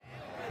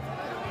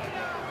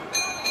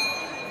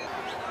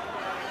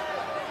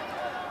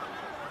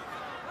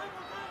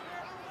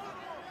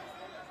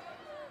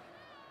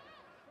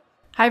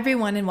Hi,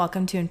 everyone, and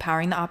welcome to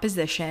Empowering the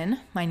Opposition.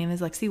 My name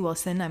is Lexi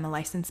Wilson. I'm a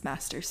licensed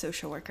master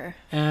social worker.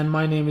 And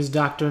my name is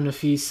Dr.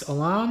 Nafis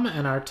Alam,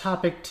 and our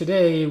topic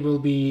today will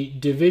be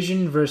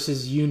division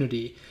versus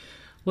unity.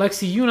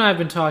 Lexi, you and I have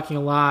been talking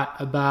a lot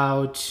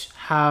about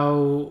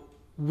how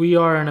we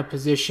are in a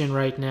position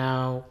right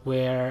now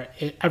where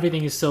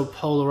everything is so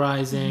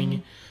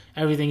polarizing.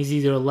 Everything is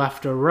either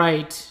left or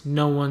right.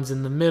 No one's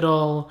in the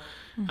middle.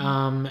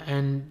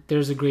 And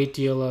there's a great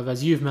deal of,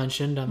 as you've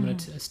mentioned, I'm going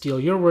to steal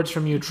your words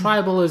from you,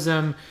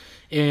 tribalism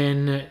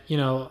in,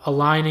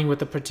 aligning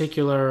with a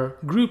particular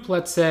group,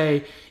 let's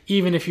say,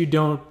 even if you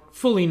don't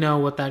fully know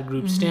what that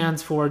group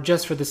stands for,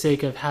 just for the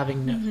sake of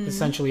having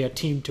essentially a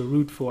team to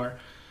root for.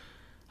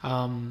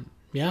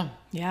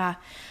 Yeah.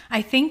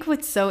 I think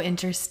what's so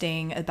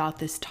interesting about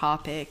this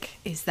topic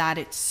is that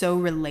it's so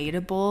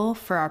relatable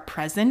for our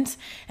present,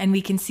 and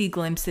we can see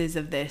glimpses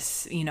of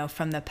this,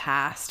 from the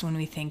past when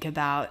we think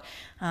about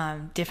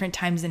different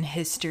times in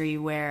history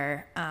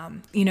where,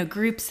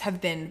 groups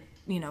have been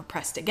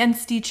pressed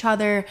against each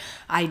other,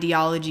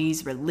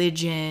 ideologies,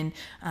 religion,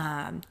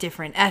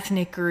 different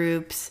ethnic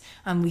groups.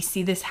 We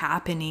see this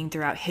happening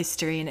throughout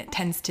history, and it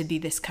tends to be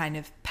this kind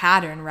of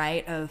pattern,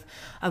 right, of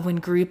when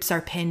groups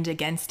are pinned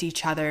against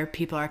each other,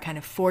 people are kind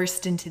of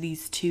forced into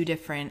these two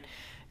different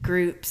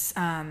groups.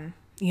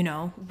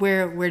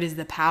 Where does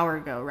the power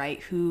go,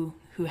 right? Who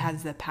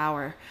has the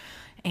power?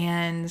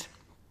 And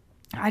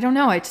I don't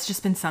know, it's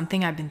just been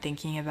something I've been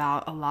thinking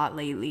about a lot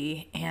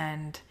lately,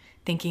 and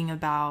thinking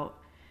about,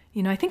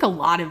 I think a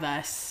lot of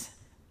us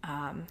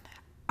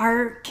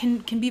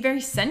can be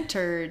very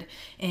centered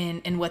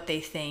in what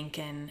they think,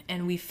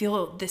 and we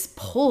feel this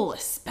pull,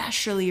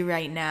 especially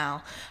right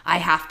now. I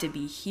have to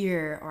be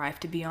here, or I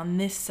have to be on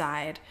this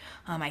side.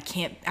 I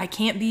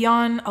can't be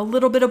on a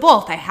little bit of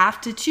both. I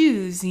have to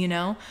choose,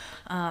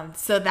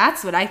 So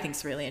that's what I think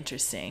is really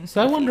interesting.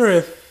 So I wonder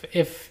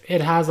if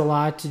it has a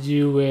lot to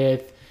do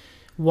with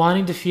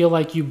wanting to feel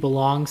like you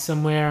belong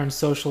somewhere and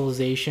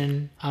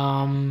socialization.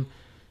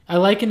 I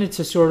liken it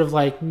to sort of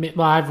like,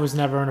 I was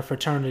never in a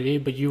fraternity,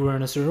 but you were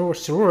in a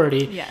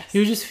sorority. Yes.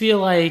 You just feel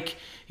like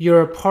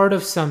you're a part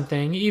of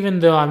something, even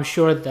though I'm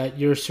sure that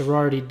your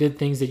sorority did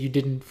things that you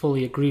didn't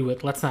fully agree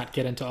with. Let's not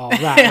get into all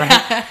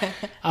that,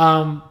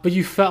 right? But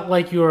you felt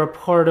like you were a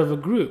part of a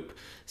group.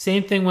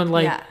 Same thing when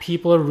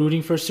people are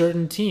rooting for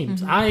certain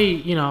teams.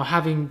 I,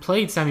 having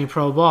played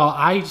semi-pro ball,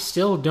 I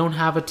still don't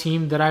have a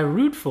team that I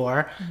root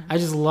for. I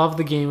just love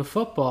the game of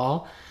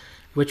football,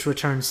 which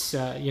returns,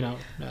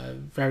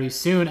 very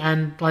soon.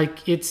 And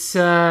it's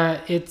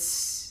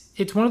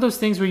one of those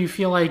things where you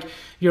feel like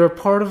you're a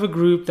part of a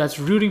group that's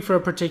rooting for a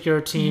particular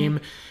team,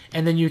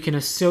 and then you can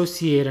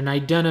associate and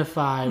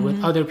identify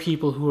with other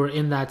people who are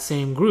in that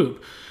same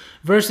group,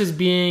 versus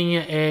being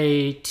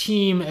a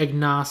team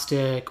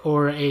agnostic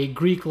or a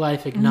Greek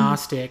life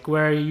agnostic,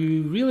 where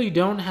you really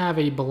don't have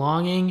a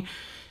belonging,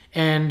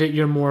 and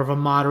you're more of a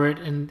moderate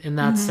in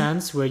that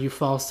sense, where you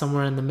fall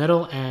somewhere in the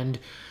middle. And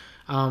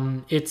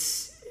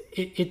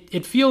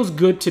it feels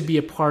good to be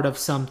a part of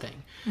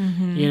something,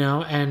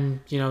 and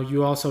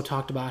you also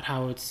talked about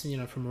how it's,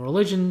 from a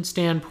religion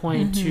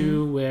standpoint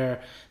too,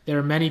 where there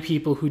are many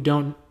people who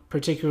don't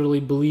particularly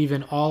believe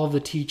in all of the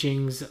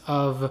teachings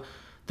of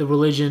the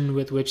religion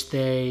with which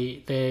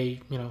they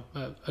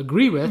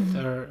agree with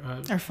or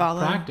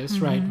follow, practice,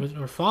 right,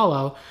 or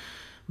follow.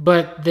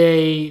 But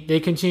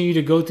they continue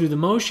to go through the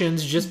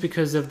motions just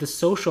because of the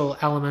social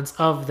elements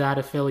of that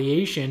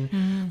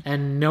affiliation,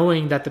 and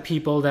knowing that the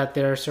people that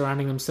they're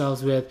surrounding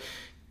themselves with,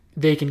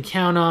 they can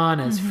count on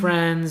as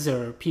friends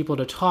or people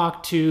to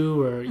talk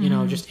to, or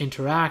just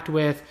interact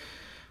with,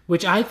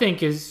 which I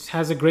think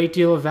has a great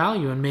deal of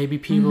value. And maybe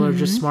people are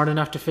just smart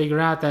enough to figure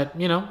out that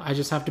I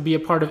just have to be a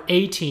part of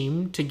a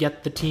team to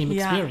get the team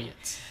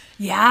experience.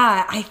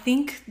 Yeah, I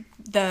think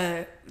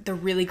the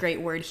really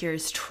great word here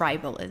is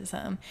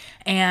tribalism.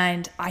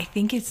 And I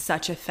think it's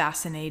such a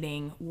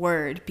fascinating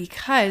word,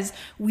 because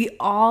we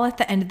all at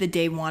the end of the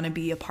day want to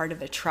be a part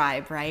of a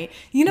tribe, right?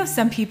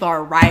 Some people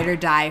are ride or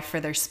die for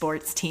their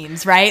sports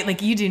teams, right?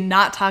 Like, you do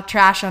not talk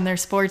trash on their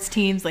sports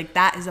teams. Like,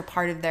 that is a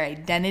part of their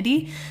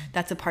identity.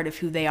 That's a part of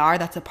who they are.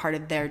 That's a part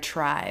of their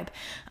tribe.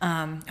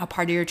 A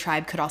part of your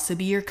tribe could also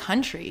be your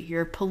country,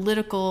 your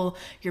political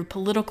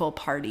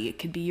party. It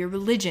could be your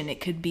religion.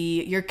 It could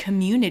be your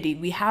community.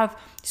 We have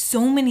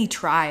so many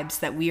tribes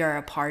that we are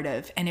a part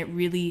of, and it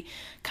really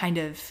kind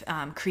of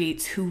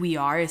creates who we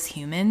are as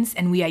humans,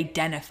 and we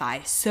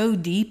identify so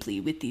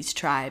deeply with these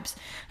tribes.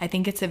 I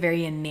think it's a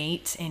very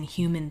innate and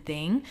human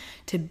thing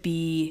to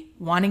be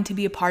wanting to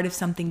be a part of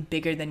something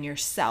bigger than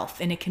yourself,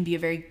 and it can be a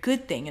very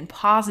good thing and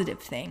positive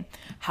thing.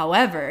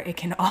 However, it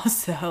can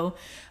also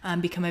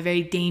become a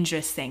very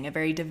dangerous thing, a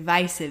very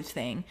divisive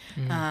thing.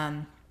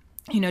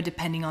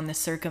 Depending on the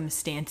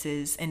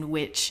circumstances in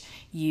which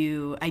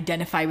you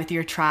identify with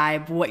your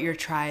tribe, what your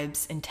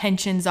tribe's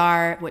intentions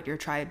are, what your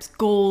tribe's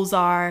goals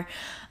are.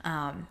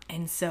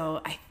 And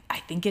so I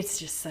think it's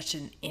just such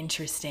an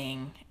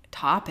interesting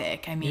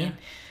topic. I mean,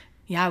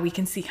 we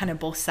can see kind of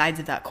both sides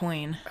of that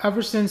coin.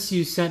 Ever since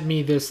you sent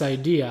me this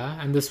idea,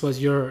 and this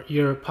was your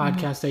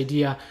podcast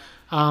idea,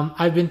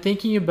 I've been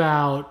thinking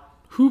about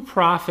who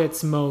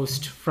profits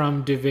most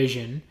from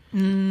division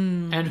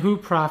and who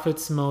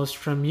profits most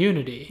from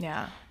unity.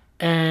 Yeah.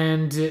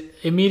 And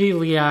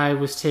immediately I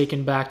was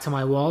taken back to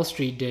my Wall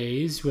Street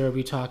days where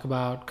we talk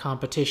about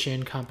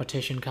competition,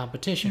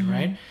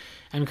 right?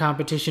 And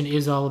competition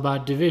is all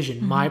about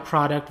division. My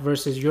product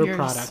versus your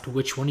product.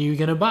 Which one are you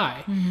going to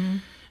buy?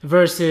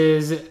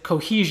 Versus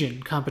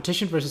cohesion,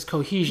 competition versus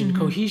cohesion.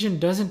 Cohesion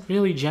doesn't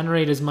really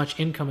generate as much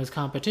income as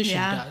competition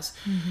does,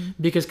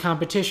 because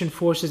competition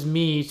forces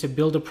me to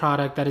build a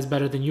product that is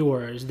better than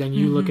yours. Then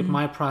you look at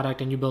my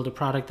product and you build a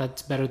product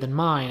that's better than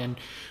mine, and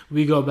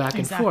we go back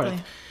and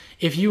forth.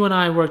 If you and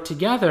I work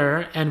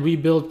together and we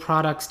build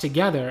products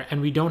together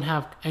and we don't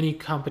have any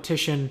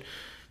competition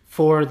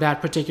for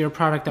that particular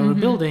product that we're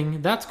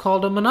building, that's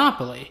called a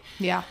monopoly.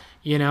 Yeah.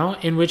 You know,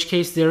 in which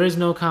case there is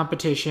no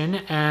competition,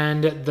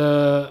 and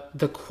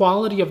the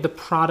quality of the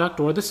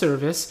product or the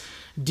service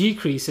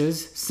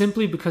decreases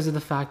simply because of the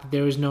fact that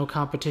there is no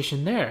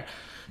competition there.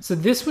 So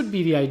this would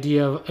be the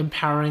idea of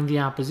empowering the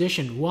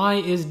opposition. Why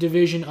is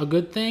division a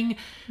good thing?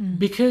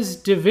 Because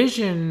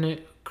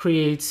division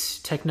creates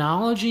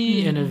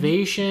technology,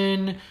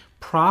 innovation,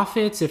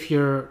 profits, if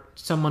you're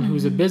someone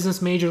who's a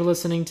business major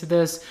listening to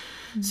this.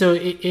 So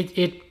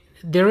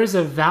there is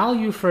a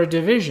value for a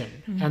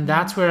division, and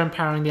that's where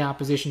empowering the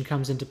opposition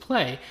comes into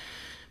play.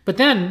 But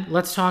then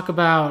let's talk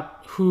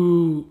about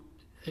who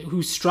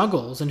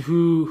struggles and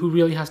who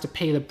really has to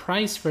pay the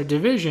price for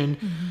division.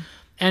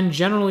 And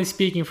generally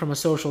speaking, from a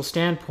social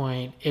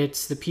standpoint,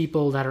 it's the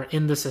people that are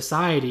in the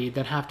society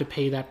that have to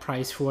pay that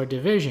price for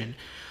division.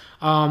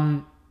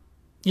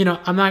 You know,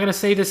 I'm not going to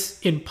say this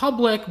in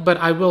public, but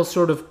I will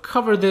sort of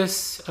cover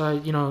this,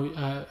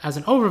 as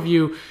an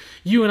overview.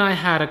 You and I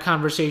had a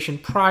conversation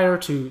prior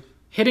to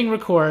hitting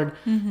record,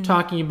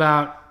 talking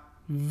about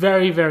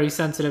very, very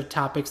sensitive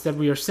topics that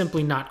we are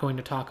simply not going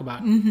to talk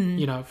about,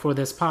 for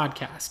this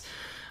podcast.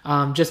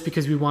 Just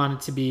because we want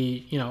it to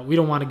be, we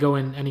don't want to go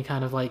in any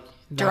kind of like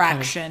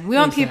direction. We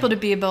want people to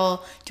be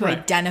able to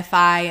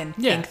identify and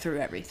think through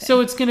everything. So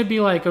it's going to be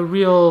like a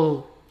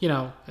real,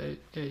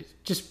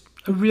 just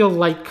a real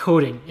light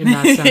coating in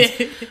that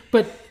sense.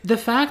 But the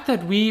fact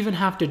that we even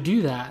have to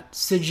do that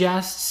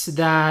suggests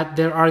that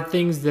there are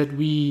things that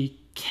we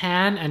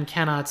can and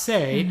cannot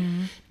say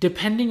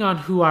depending on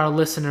who our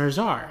listeners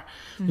are.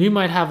 We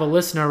might have a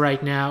listener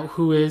right now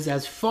who is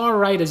as far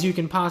right as you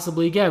can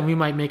possibly get. We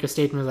might make a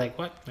statement like,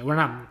 what? We're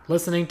not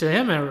listening to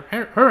him or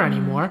her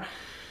anymore.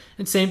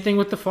 And same thing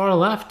with the far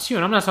left too.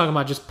 And I'm not talking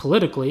about just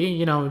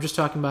politically, I'm just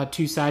talking about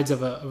two sides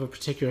of a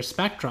particular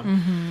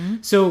spectrum.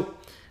 So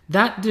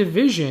that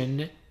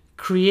division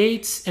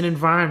creates an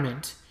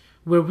environment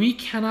where we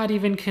cannot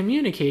even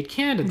communicate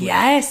candidly.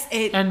 Yes,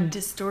 it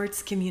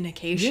distorts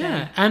communication.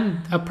 Yeah,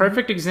 and a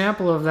perfect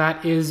example of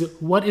that is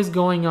what is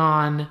going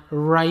on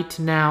right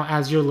now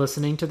as you're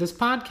listening to this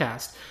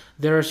podcast.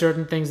 There are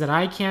certain things that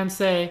I can't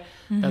say,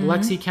 that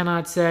Lexi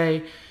cannot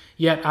say,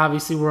 yet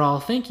obviously we're all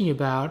thinking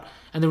about.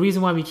 And the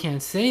reason why we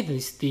can't say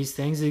these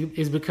things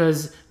is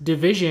because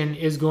division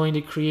is going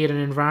to create an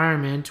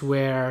environment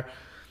where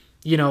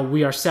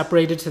we are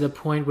separated to the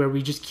point where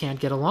we just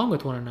can't get along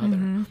with one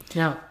another.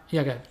 Now, go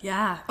ahead.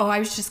 Yeah. Oh, I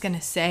was just going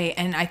to say,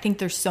 and I think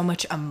there's so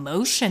much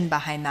emotion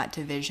behind that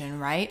division,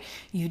 right?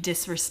 You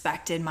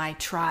disrespected my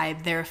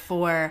tribe,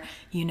 therefore,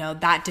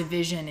 that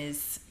division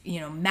is,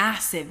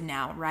 massive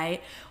now,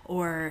 right?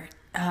 Or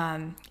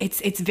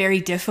it's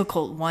very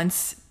difficult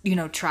once,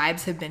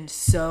 tribes have been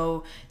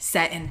so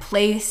set in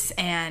place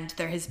and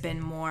there has been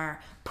more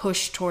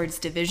push towards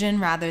division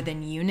rather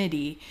than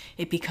unity.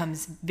 It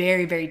becomes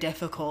very, very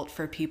difficult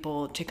for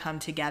people to come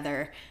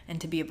together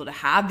and to be able to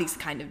have these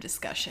kind of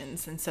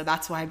discussions. And so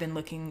that's why I've been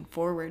looking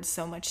forward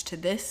so much to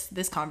this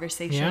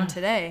conversation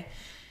today.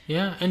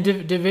 Yeah, and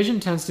division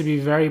tends to be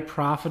very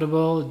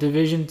profitable.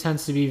 Division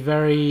tends to be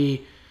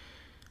very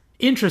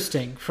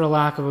interesting, for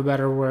lack of a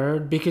better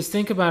word, because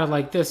think about it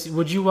like this.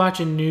 Would you watch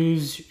a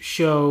news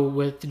show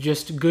with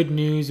just good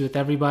news, with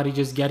everybody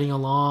just getting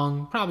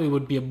along? Probably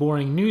would be a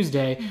boring news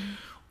day.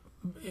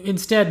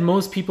 Instead,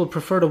 most people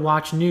prefer to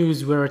watch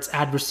news where it's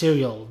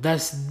adversarial.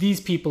 That's these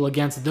people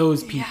against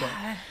those people.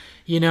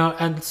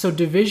 And so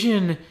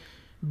division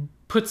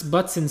puts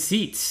butts in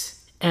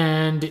seats.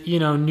 And,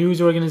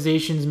 news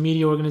organizations,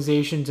 media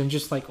organizations, and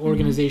just like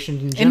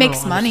organizations in general, it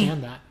makes money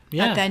that.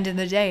 At the end of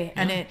the day.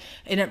 And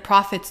it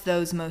profits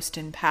those most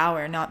in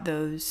power, not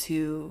those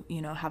who,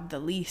 have the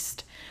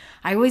least.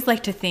 I always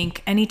like to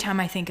think,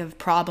 anytime I think of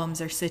problems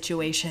or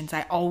situations,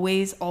 I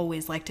always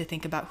like to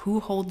think about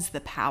who holds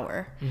the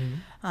power,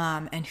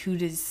 and who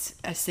does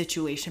a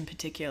situation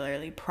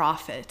particularly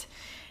profit.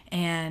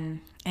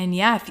 And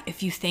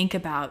if you think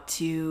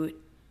about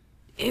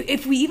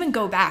if we even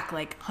go back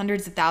like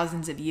hundreds of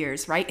thousands of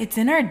years, right? It's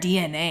in our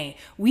DNA.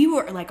 We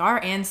were like,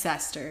 our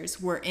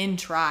ancestors were in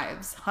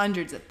tribes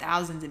hundreds of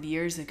thousands of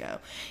years ago.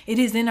 It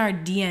is in our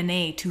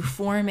DNA to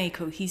form a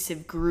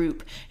cohesive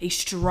group, a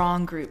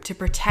strong group, to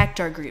protect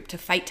our group, to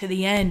fight to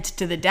the end,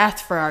 to the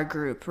death for our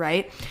group,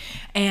 right?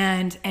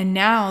 And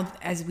now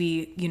as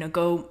we,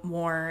 go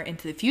more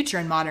into the future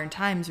in modern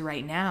times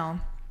right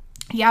now,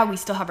 yeah, we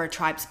still have our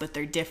tribes, but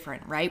they're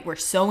different, right? We're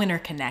so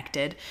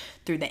interconnected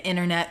through the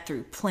internet,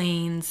 through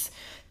planes,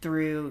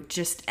 through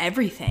just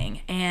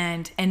everything.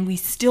 And we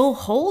still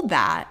hold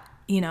that,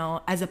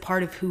 as a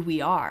part of who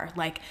we are.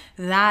 Like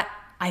that,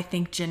 I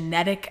think,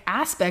 genetic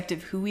aspect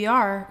of who we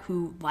are,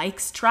 who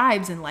likes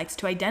tribes and likes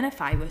to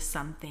identify with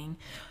something,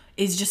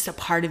 is just a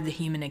part of the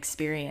human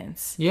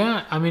experience.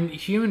 Yeah, I mean,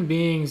 human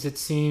beings, it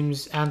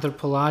seems,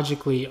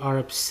 anthropologically are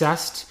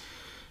obsessed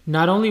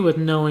not only with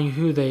knowing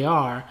who they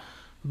are,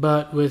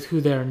 but with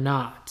who they're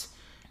not.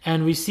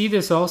 And we see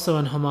this also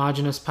in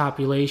homogenous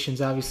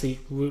populations. Obviously,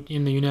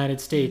 in the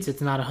United States,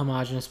 it's not a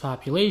homogenous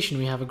population.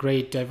 We have a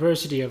great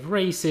diversity of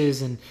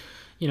races and,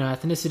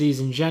 ethnicities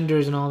and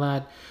genders and all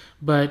that.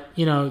 But,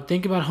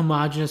 think about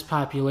homogenous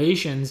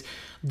populations.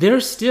 They're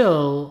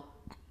still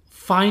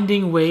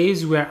finding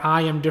ways where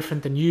I am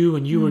different than you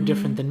and you are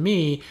different than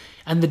me.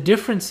 And the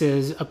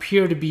differences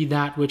appear to be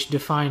that which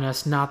define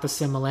us, not the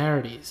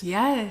similarities.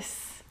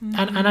 Yes.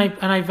 And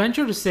I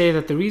venture to say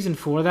that the reason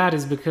for that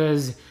is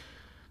because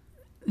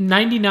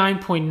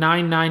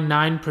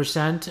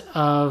 99.999%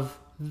 of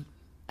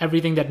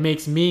everything that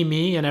makes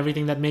me and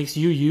everything that makes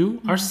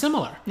you are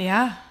similar.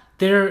 Yeah.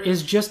 There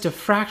is just a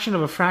fraction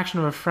of a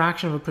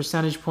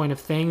percentage point of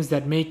things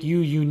that make you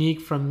unique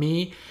from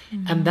me,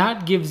 and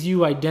that gives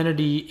you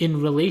identity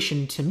in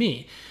relation to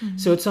me.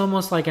 So it's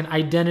almost like an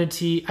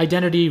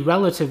identity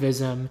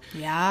relativism.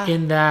 Yeah.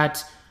 In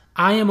that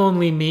I am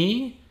only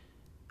me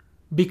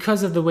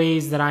because of the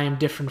ways that I am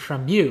different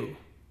from you.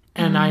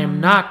 And I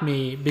am not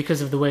me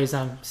because of the ways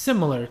I'm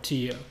similar to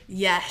you.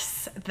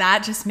 Yes,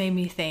 that just made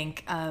me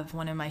think of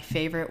one of my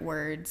favorite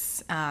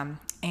words.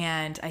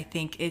 And I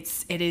think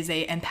it is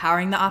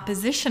empowering the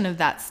opposition of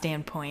that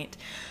standpoint.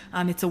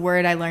 It's a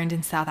word I learned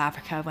in South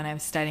Africa when I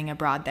was studying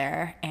abroad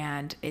there,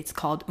 and it's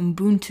called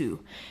Ubuntu.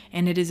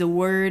 And it is a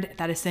word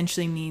that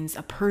essentially means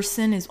a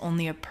person is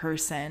only a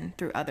person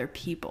through other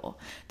people,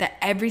 that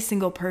every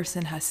single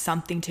person has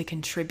something to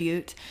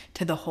contribute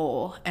to the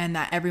whole, and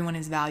that everyone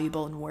is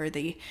valuable and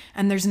worthy.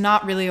 And there's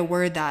not really a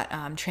word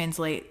that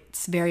translates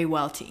very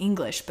well to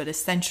English, but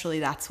essentially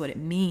that's what it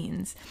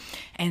means.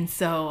 And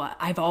so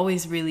I've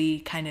always really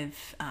kind of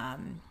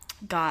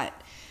got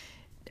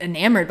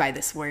enamored by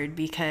this word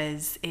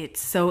because it's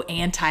so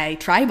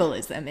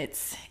anti-tribalism.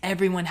 It's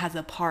everyone has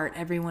a part,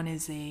 everyone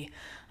is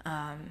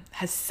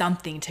has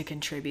something to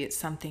contribute,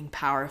 something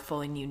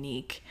powerful and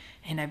unique.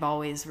 And I've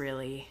always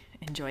really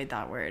enjoyed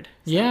that word.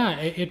 So. Yeah,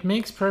 it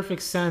makes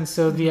perfect sense.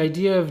 So the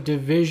idea of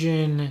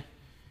division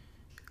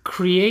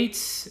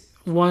creates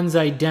one's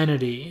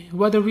identity,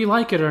 whether we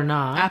like it or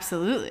not.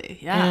 Absolutely,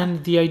 yeah.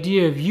 And the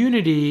idea of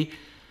unity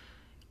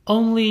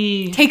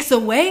only takes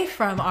away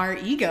from our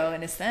ego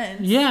in a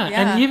sense. Yeah.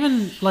 And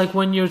even like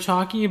when you're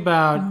talking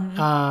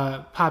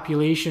about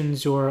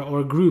populations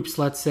or groups,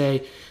 let's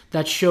say,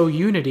 that show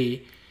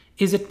unity,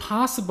 is it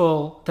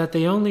possible that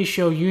they only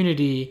show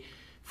unity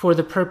for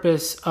the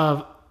purpose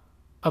of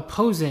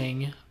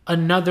opposing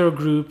another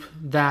group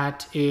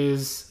that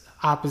is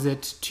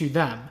opposite to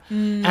them?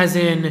 As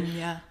in,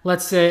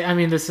 let's say, I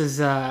mean, this is,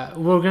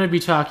 we're going to be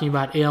talking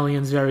about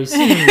aliens very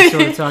soon. We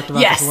sort of talked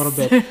about this a little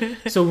bit.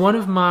 So one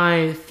of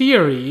my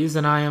theories,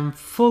 and I am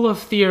full of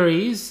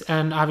theories,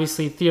 and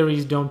obviously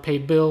theories don't pay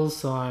bills,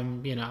 so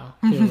I'm,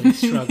 clearly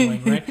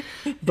struggling, right?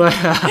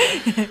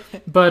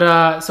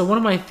 But so one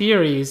of my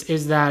theories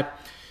is that,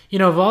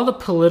 of all the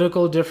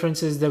political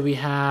differences that we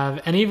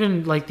have, and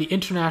even like the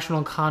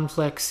international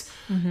conflicts,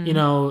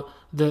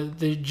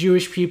 the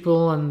Jewish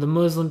people and the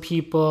Muslim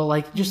people,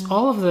 like just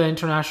all of the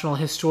international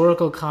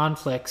historical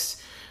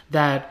conflicts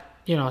that,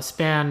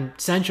 span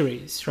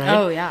centuries, right?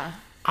 Oh, yeah.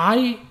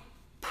 I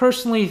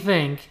personally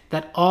think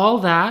that all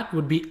that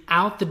would be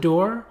out the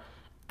door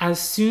as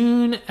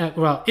soon as,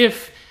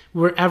 if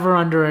we're ever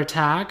under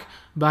attack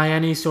by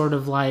any sort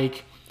of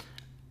like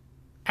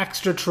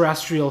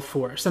extraterrestrial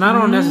force. And I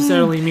don't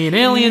necessarily mean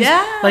aliens,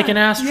 like an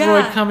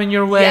asteroid coming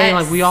your way,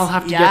 like we all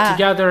have to get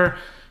together.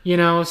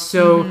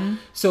 So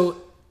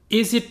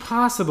is it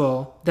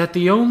possible that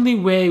the only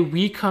way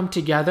we come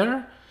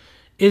together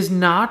is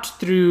not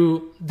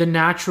through the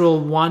natural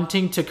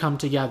wanting to come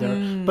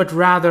together, but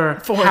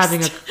rather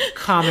having a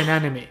common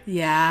enemy?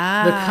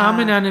 Yeah. The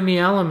common enemy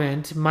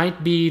element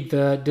might be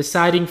the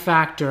deciding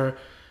factor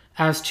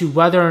as to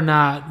whether or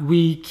not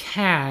we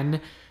can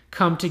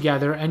come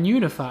together and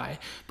unify.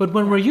 But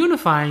when we're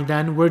unifying,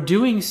 then we're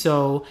doing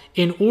so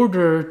in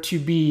order to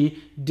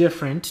be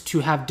different,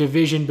 to have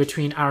division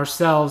between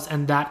ourselves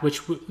and that with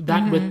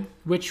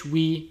which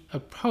we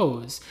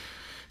oppose.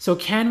 So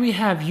can we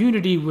have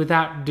unity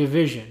without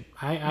division?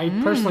 I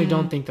personally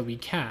don't think that we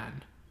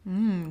can.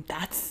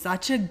 That's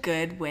such a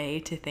good way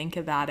to think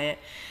about it.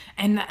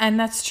 And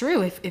that's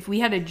true. If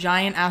we had a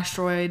giant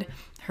asteroid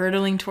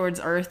hurtling towards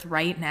Earth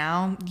right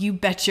now, you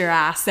bet your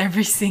ass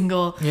every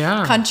single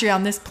country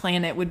on this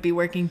planet would be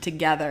working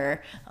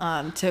together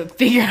to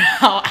figure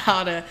out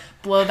how to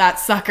blow that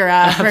sucker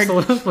up or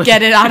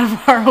get it out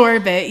of our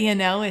orbit.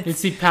 You'd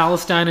see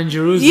Palestine and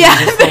Jerusalem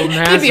just holding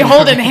hands. They'd be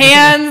holding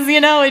hands.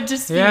 It'd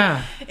just be,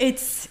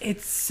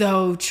 it's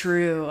so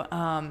true.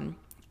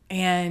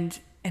 And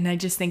I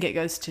just think it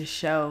goes to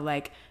show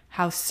like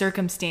how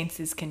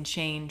circumstances can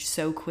change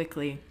so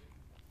quickly.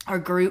 Our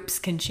groups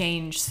can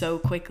change so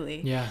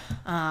quickly. Yeah.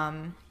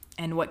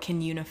 And what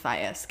can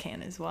unify us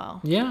can as well.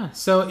 Yeah.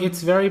 So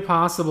it's very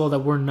possible that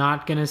we're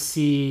not going to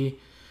see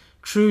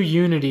true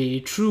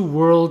unity, true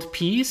world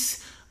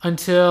peace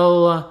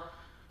until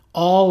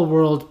all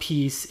world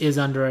peace is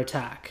under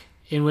attack.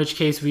 In which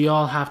case we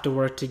all have to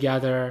work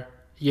together,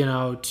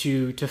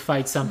 to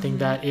fight something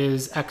that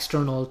is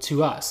external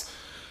to us.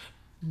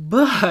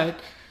 But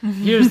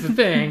here's the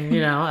thing,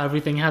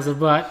 everything has a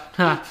but.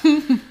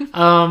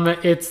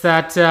 It's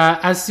that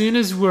as soon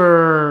as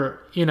we're,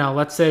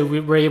 let's say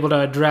we're able to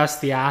address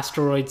the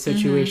asteroid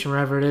situation,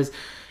 wherever it is,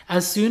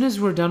 as soon as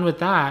we're done with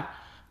that,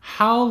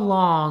 how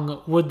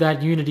long would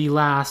that unity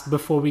last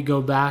before we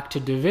go back to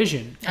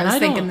division? I was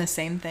thinking the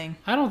same thing.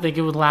 I don't think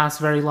it would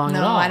last very long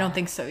at all. No, I don't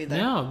think so either.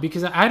 No,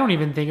 because I don't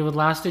even think it would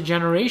last a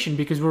generation,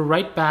 because we're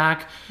right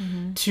back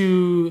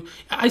to...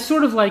 I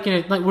sort of liken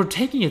it, like we're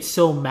taking it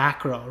so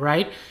macro,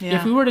 right? Yeah.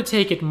 If we were to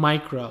take it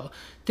micro,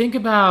 think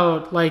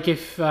about like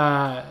if,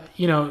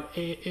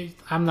 if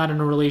I'm not in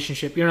a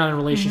relationship, you're not in a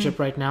relationship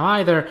right now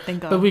either,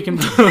 Thank God. but we can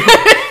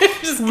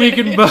we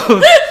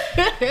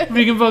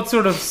can both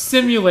sort of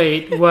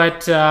simulate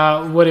what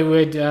it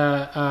would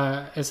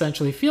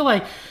essentially feel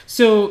like.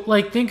 So,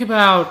 like, think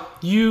about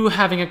you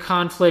having a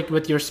conflict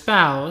with your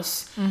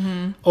spouse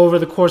over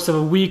the course of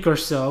a week or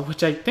so,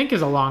 which I think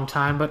is a long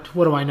time, but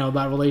what do I know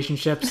about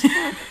relationships?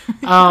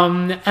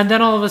 And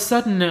then all of a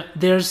sudden,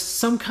 there's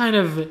some kind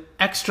of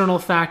external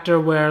factor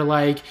where,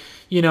 like,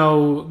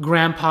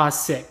 grandpa's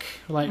sick,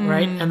 like,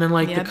 right? And then,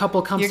 like, the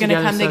couple comes together.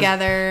 You're going to come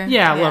together.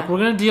 Yeah, look, we're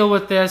going to deal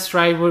with this,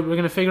 right? We're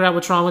going to figure out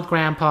what's wrong with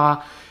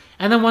grandpa.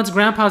 And then once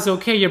grandpa's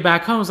okay, you're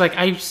back home. It's like,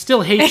 I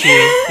still hate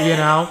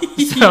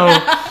you, So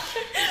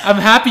I'm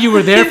happy you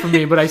were there for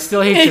me, but I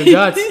still hate your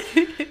guts.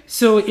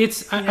 So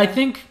I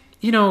think,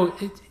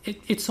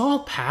 it's all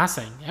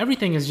passing.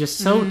 Everything is just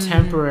so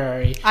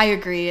temporary. I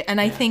agree.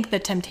 And I think the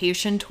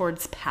temptation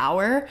towards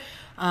power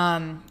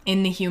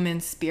in the human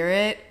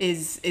spirit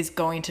is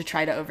going to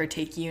try to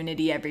overtake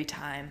unity every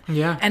time.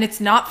 Yeah. And it's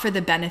not for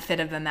the benefit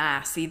of the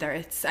mass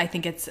either. I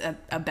think it's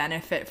a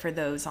benefit for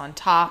those on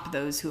top,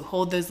 those who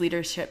hold those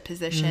leadership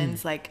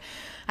positions. Like,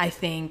 I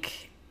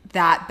think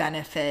that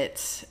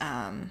benefit,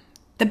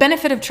 the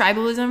benefit of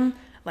tribalism,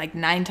 like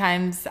 9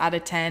 times out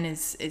of 10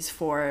 is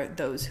for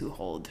those who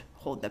hold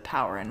the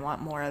power and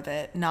want more of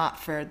it, not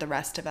for the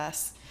rest of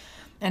us.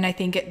 And I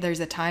think there's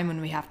a time when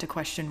we have to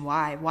question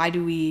why. Why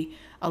do we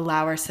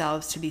allow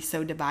ourselves to be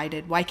so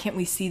divided? Why can't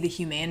we see the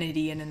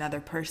humanity in another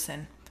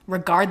person,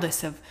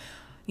 regardless of,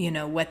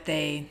 what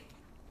they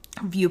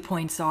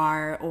viewpoints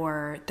are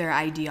or their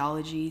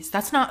ideologies?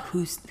 That's not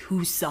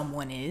who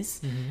someone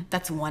is.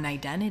 That's one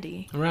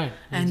identity. Right.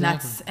 And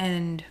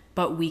exactly.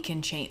 But we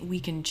can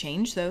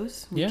change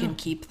those. We can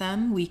keep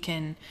them. We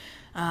can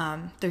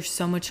there's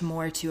so much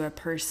more to a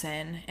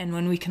person. And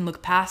when we can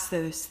look past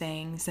those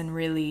things and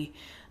really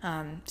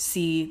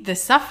see the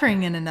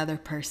suffering in another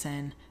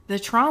person, the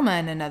trauma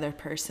in another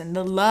person,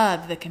 the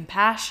love, the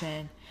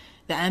compassion,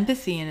 the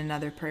empathy in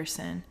another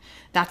person,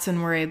 that's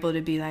when we're able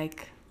to be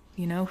like,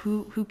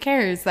 who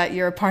cares that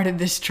you're a part of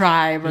this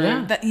tribe, or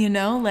that,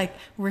 like,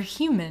 we're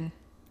human.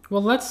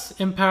 Well, let's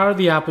empower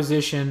the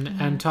opposition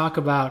and talk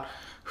about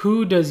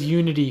who does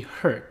unity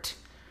hurt?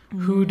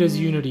 Who does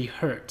unity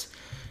hurt?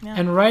 Yeah.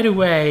 And right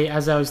away,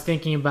 as I was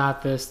thinking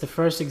about this, the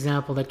first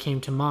example that came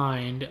to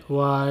mind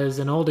was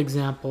an old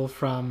example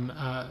from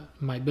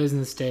my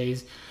business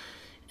days.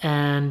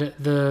 And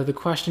the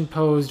question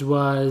posed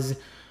was,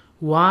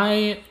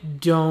 why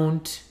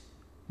don't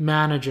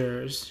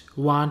managers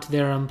want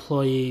their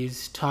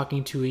employees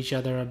talking to each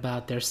other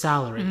about their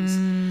salaries?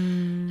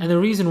 And the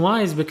reason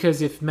why is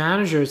because if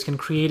managers can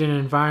create an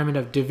environment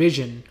of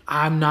division,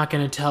 I'm not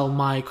going to tell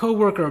my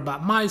coworker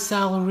about my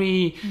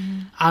salary.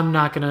 I'm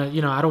not going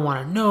to, I don't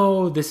want to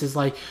know. This is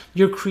like,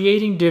 you're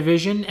creating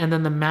division, and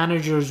then the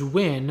managers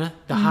win,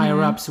 the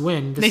higher ups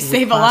win. They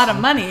save a lot of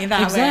money that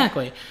way.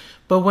 Exactly.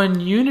 But when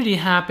unity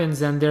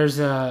happens and there's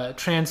a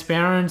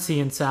transparency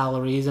in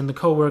salaries and the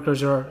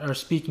coworkers are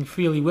speaking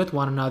freely with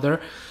one another,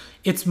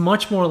 it's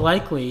much more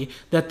likely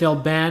that they'll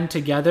band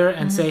together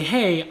and say,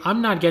 hey, I'm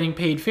not getting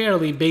paid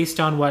fairly based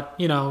on what,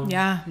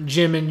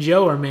 Jim and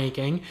Joe are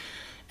making.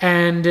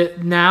 And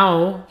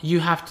now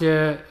you have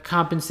to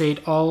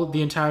compensate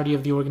the entirety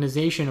of the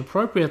organization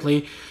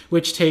appropriately,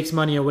 which takes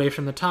money away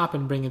from the top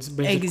and brings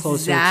it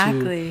closer to...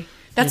 Exactly.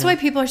 That's why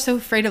people are so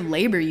afraid of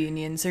labor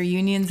unions or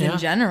unions in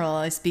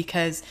general, is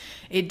because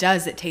it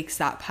takes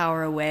that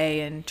power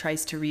away and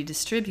tries to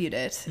redistribute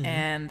it.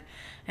 And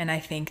I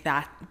think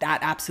that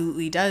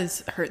absolutely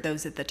does hurt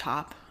those at the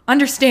top.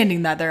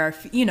 Understanding that there are,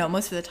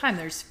 most of the time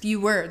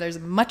there's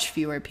much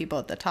fewer people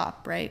at the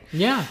top, right?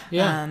 Yeah.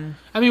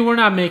 I mean, we're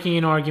not making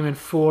an argument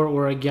for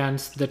or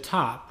against the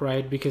top,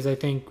 right? Because I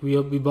think we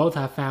both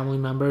have family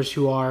members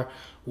who are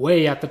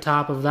way at the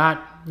top of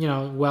that,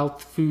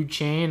 wealth food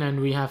chain, and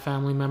we have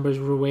family members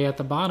who are way at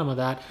the bottom of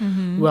that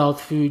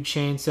wealth food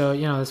chain. So,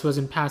 this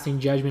wasn't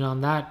passing judgment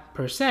on that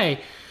per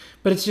se.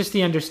 but it's just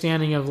the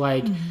understanding of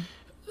like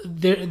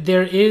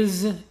there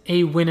is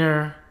a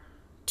winner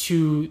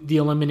to the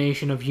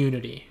elimination of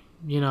unity,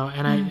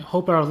 and I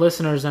hope our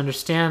listeners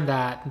understand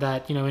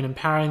that in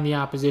empowering the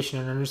opposition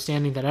and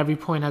understanding that every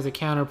point has a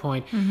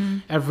counterpoint,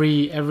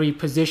 every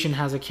position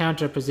has a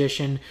counter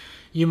position.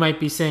 You might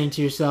be saying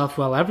to yourself,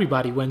 well,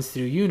 everybody wins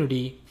through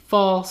unity.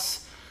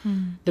 False.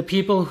 The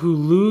people who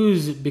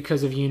lose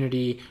because of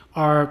unity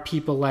are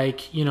people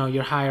like,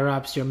 your higher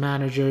ups, your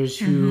managers,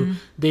 who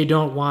they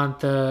don't want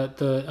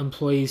the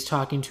employees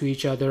talking to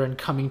each other and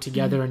coming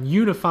together and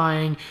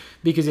unifying,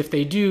 because if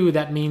they do,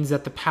 that means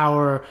that the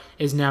power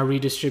is now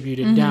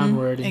redistributed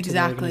downward into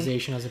the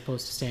organization as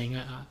opposed to staying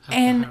at the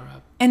higher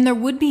up. And there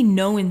would be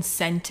no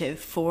incentive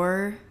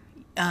for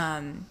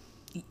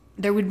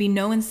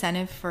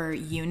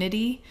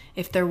unity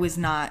if there was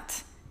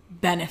not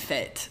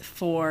benefit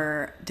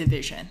for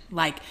division.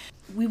 Like,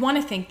 we want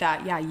to think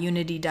that,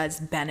 unity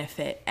does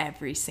benefit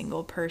every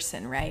single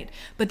person, right?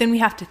 But then we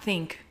have to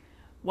think,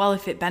 well,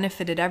 if it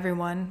benefited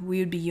everyone, we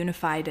would be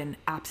unified in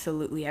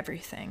absolutely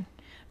everything.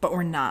 But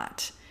we're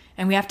not.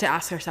 And we have to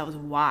ask ourselves,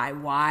 why?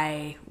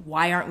 Why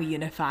aren't we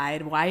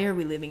unified? Why are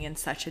we living in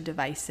such a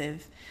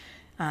divisive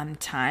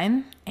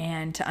time?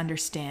 And to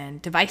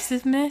understand,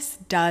 divisiveness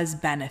does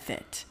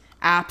benefit,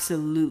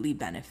 absolutely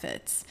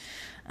benefits.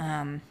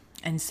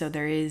 And so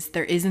there is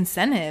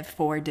incentive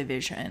for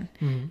division,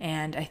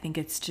 and I think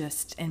it's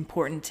just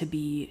important to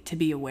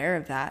be aware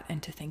of that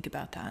and to think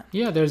about that.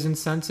 Yeah, there's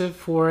incentive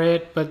for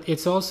it, but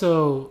it's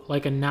also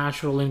like a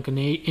natural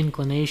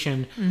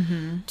inclination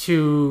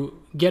to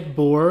get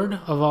bored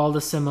of all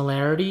the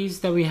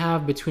similarities that we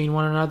have between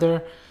one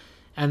another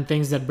and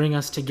things that bring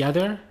us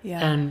together,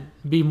 and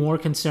be more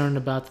concerned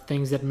about the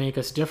things that make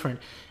us different.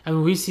 I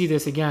mean, we see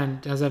this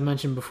again, as I've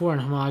mentioned before, in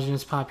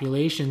homogeneous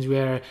populations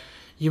where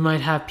you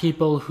might have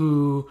people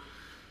who,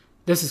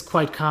 this is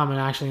quite common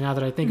actually now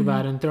that I think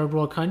about it, in third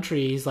world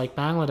countries like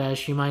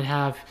Bangladesh, you might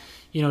have,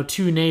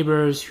 two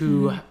neighbors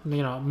who,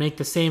 make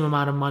the same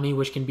amount of money,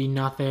 which can be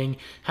nothing,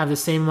 have the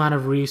same amount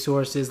of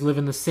resources, live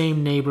in the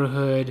same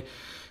neighborhood,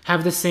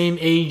 have the same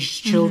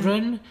aged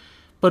children,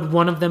 but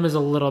one of them is a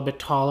little bit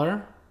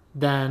taller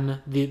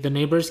than the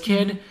neighbor's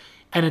kid.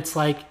 And it's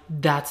like,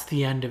 that's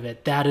the end of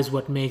it. That is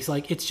what makes,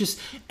 like, it's just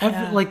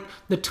like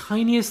the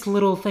tiniest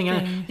little thing.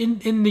 And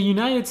in the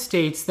United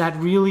States, that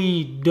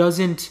really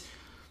doesn't,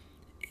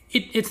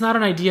 it's not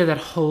an idea that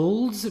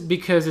holds,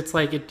 because it's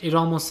like, it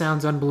almost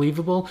sounds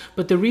unbelievable.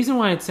 But the reason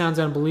why it sounds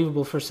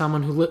unbelievable for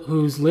someone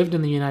who's lived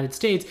in the United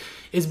States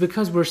is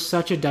because we're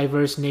such a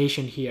diverse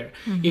nation here.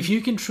 If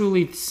you can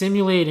truly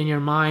simulate in your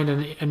mind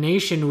a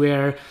nation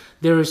where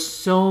there is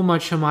so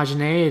much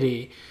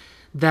homogeneity,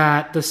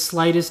 that the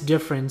slightest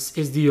difference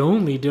is the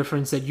only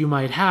difference that you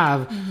might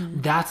have,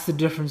 that's the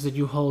difference that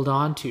you hold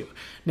on to.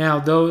 Now,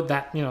 though,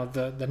 that,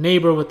 the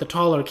neighbor with the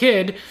taller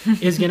kid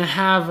is going to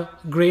have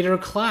greater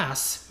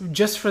class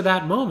just for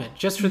that moment,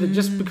 just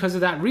because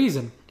of that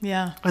reason.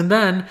 Yeah. And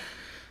then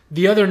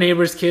the other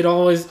neighbor's kid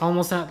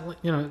almost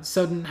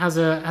sudden has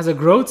a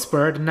growth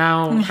spurt, and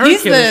now her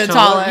He's kid is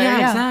taller.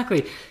 Yeah,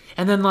 exactly.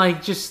 And then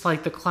just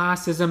the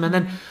classism, and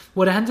then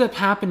what ends up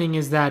happening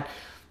is that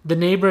the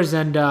neighbors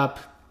end up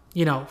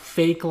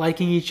fake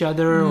liking each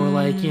other, or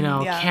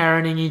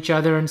Karening each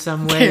other in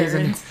some ways.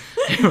 And,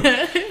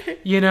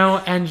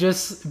 and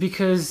just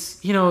because,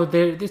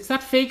 it's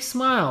that fake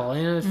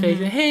smile, fake,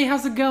 hey,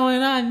 how's it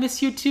going? I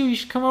miss you too. You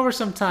should come over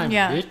sometime,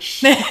 bitch.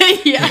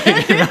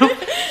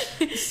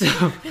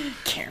 So,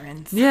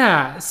 Karens.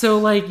 Yeah.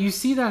 So you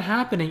see that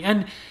happening.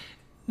 And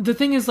the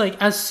thing is,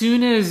 as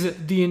soon as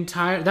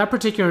that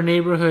particular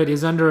neighborhood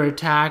is under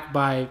attack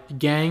by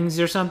gangs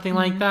or something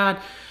like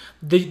that,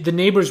 the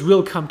neighbors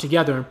will come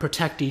together and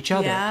protect each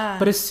other. Yeah.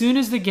 But as soon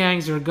as the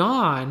gangs are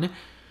gone,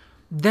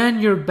 then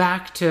you're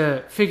back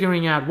to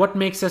figuring out what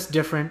makes us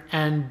different,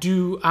 and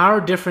do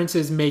our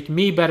differences make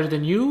me better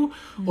than you,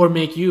 or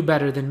make you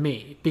better than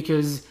me?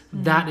 Because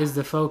that is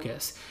the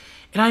focus.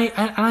 And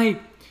I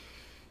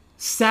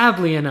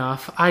sadly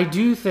enough, I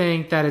do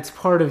think that it's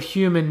part of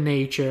human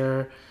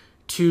nature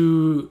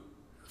to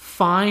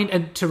find,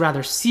 and to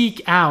rather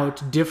seek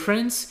out,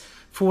 difference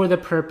for the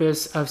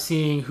purpose of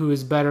seeing who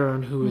is better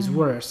and who is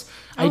worse.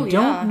 I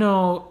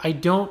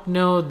don't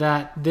know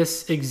that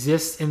this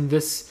exists in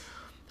this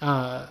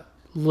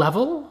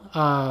level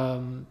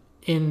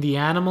in the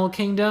animal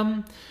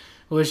kingdom,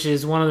 which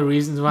is one of the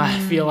reasons why I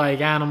feel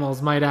like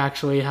animals might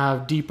actually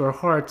have deeper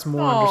hearts,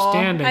 more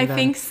understanding I than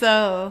think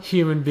so.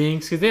 human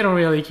beings, because they don't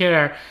really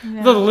care.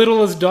 Yeah. The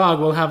littlest dog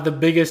will have the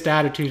biggest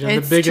attitude, and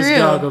It's the biggest true.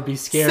 dog will be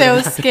scared.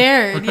 So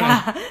scared,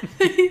 yeah.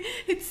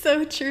 It's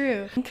so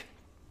true.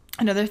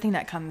 Another thing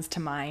that comes to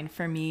mind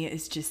for me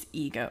is just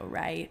ego,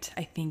 right?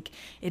 I think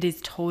it is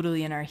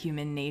totally in our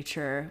human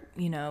nature,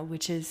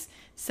 which is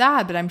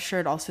sad, but I'm sure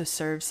it also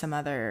serves some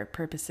other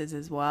purposes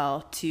as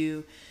well,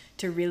 to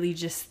really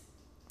just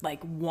like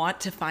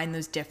want to find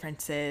those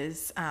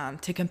differences,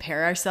 to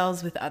compare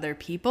ourselves with other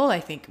people. I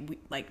think we,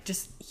 like,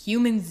 just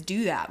humans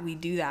do that. We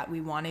do that. We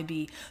want to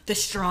be the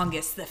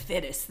strongest, the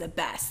fittest, the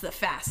best, the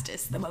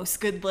fastest, the most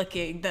good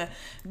looking, the,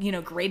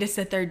 greatest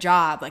at their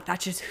job. Like,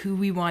 that's just who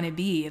we want to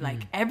be.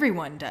 Like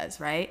everyone does.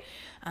 Right.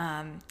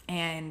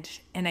 And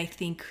I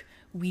think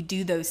we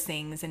do those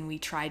things, and we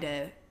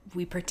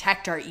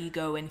protect our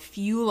ego and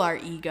fuel our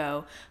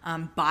ego,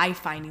 by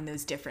finding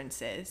those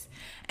differences.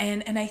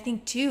 And I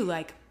think too,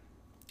 like,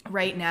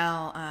 right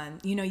now,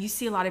 you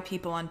see a lot of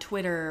people on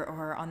Twitter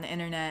or on the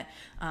internet,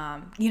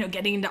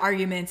 getting into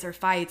arguments or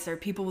fights, or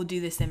people will do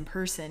this in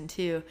person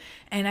too.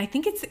 And I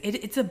think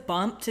it's a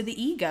bump to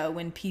the ego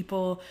when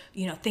people,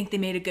 think they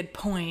made a good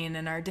point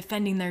and are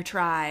defending their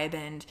tribe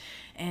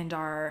and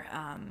are,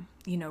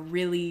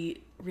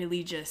 really,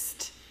 really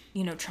just,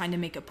 trying to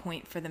make a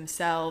point for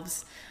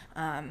themselves,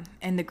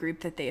 and the group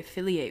that they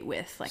affiliate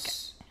with. Like,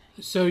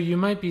 so you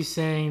might be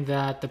saying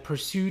that the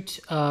pursuit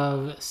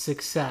of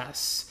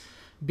success,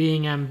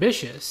 being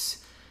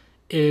ambitious,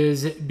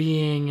 is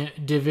being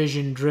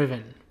division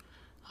driven.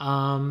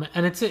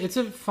 And it's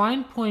a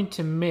fine point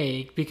to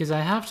make, because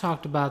I have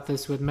talked about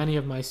this with many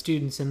of my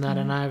students in that,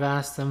 and I've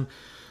asked them,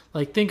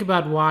 like, think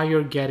about why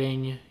you're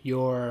getting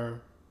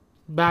your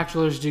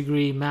bachelor's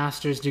degree,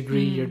 master's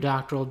degree, your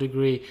doctoral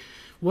degree.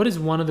 What is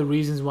one of the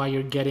reasons why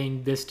you're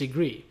getting this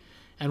degree?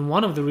 And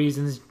one of the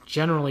reasons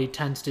generally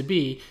tends to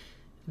be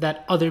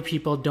that other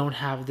people don't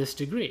have this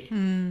degree,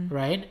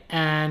 right?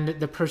 And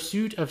the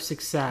pursuit of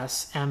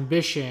success,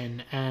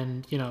 ambition,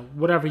 and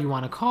whatever you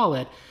want to call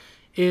it,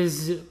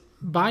 is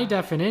by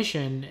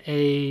definition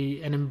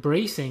an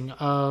embracing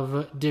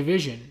of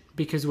division,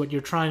 because what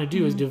you're trying to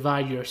do is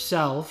divide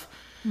yourself,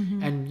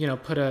 and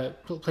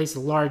place a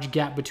large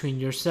gap between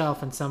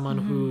yourself and someone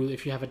who,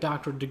 if you have a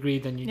doctorate degree,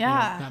 then you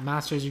have a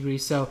master's degree.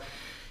 So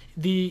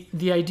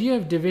the idea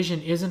of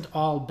division isn't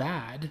all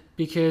bad,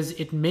 because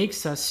it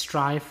makes us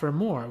strive for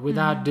more.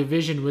 Without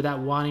division, without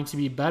wanting to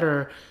be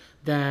better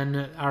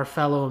than our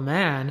fellow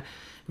man,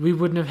 we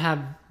wouldn't have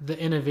had the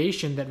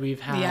innovation that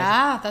we've had.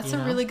 Yeah, that's a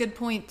really good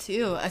point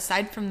too.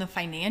 Aside from the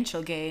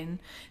financial gain,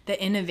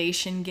 the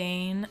innovation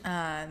gain,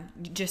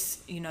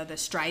 just, the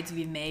strides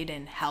we've made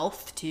in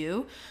health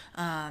too,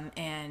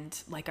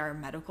 and like our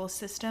medical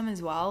system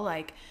as well.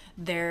 Like,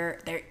 there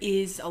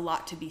is a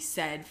lot to be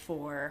said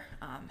for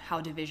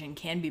how division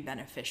can be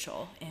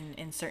beneficial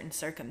in certain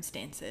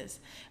circumstances.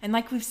 And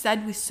like we've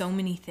said with so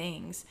many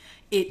things,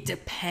 it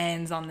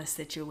depends on the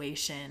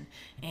situation,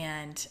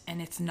 and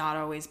it's not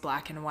always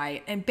black and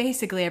white. And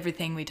basically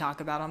everything we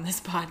talk about on this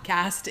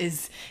podcast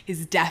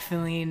is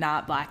definitely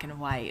not black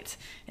and white.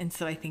 And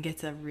so I think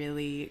it's a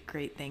really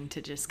great thing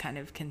to just kind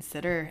of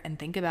consider and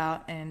think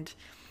about, and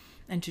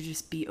to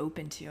just be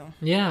open to.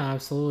 Yeah,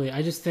 absolutely.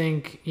 I just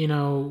think,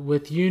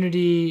 with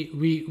unity,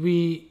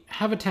 we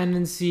have a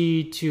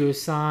tendency to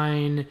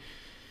assign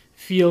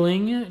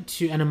feeling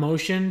to an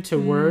emotion to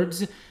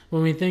words.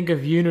 When we think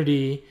of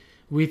unity,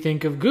 we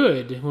think of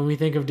good. When we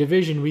think of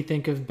division, we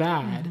think of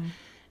bad.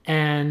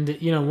 And,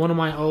 one of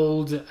my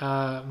old,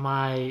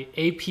 my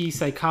AP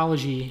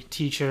psychology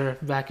teacher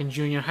back in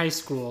junior high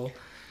school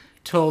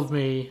told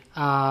me,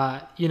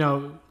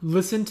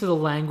 listen to the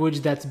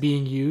language that's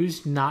being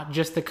used, not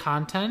just the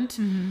content.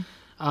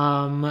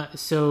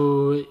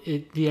 So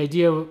the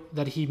idea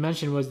that he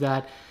mentioned was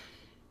that,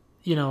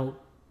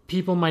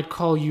 people might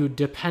call you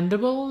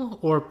dependable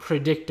or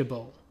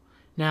predictable.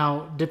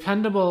 Now,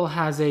 dependable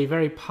has a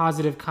very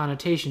positive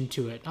connotation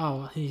to it.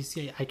 Oh,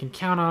 I can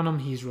count on him.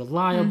 He's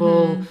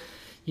reliable.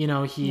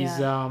 He's,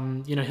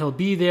 he'll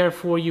be there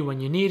for you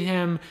when you need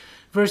him.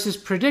 Versus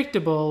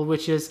predictable,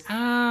 which is,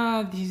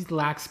 he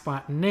lacks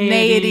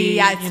spontaneity.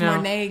 It's more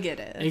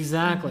negative.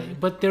 Exactly.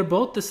 But they're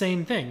both the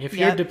same thing. If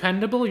you're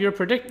dependable, you're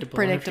predictable.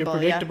 And if you're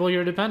predictable,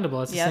 you're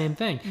dependable. It's the same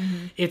thing.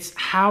 It's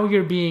how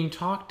you're being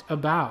talked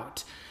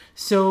about.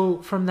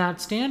 So from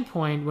that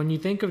standpoint, when you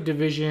think of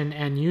division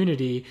and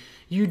unity,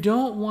 you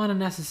don't want to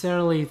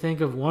necessarily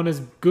think of one as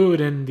good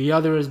and the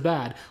other as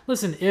bad.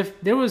 Listen, if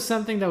there was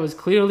something that was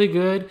clearly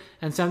good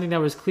and something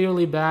that was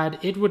clearly bad,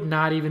 it would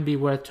not even be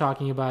worth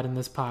talking about in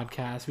this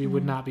podcast. We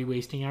would not be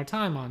wasting our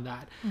time on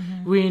that.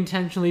 We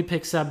intentionally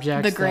pick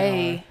subjects the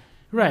gray.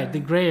 The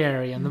gray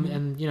area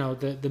and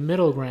the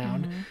middle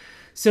ground.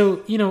 So,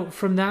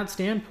 from that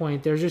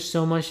standpoint, there's just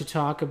so much to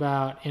talk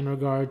about in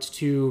regards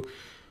to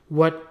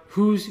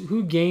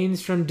who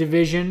gains from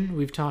division.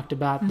 We've talked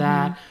about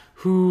that.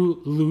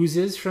 Who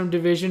loses from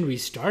division? We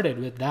started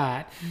with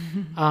that.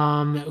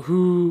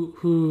 Who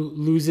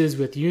loses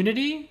with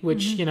unity,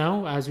 which,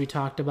 as we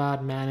talked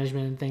about,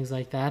 management and things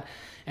like that.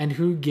 And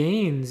who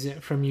gains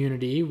from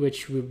unity,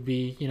 which would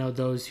be,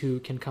 those who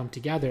can come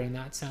together in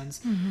that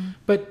sense.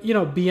 But,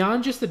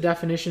 beyond just the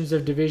definitions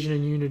of division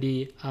and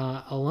unity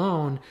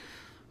alone,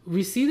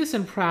 we see this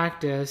in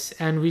practice,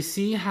 and we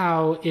see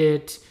how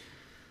it,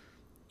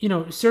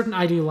 certain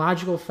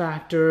ideological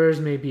factors,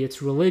 maybe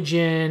it's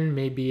religion,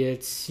 maybe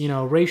it's,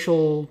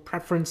 racial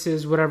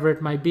preferences, whatever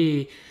it might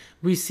be.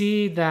 We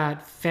see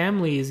that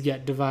families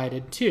get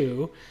divided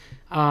too.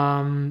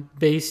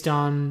 based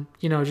on,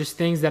 just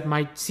things that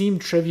might seem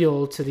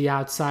trivial to the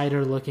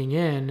outsider looking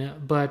in,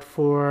 but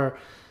for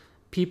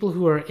people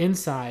who are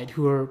inside,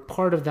 who are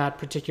part of that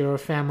particular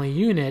family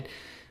unit,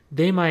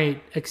 they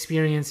might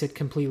experience it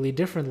completely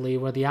differently,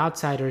 where the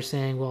outsider is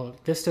saying, well,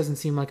 this doesn't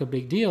seem like a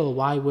big deal.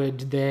 Why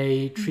would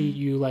they treat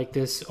you like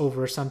this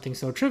over something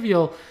so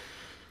trivial?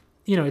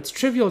 It's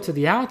trivial to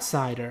the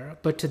outsider,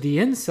 but to the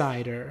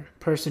insider,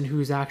 person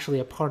who's actually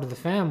a part of the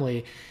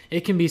family,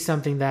 it can be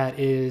something that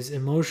is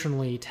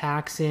emotionally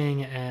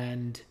taxing,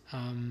 and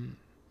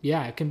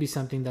it can be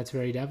something that's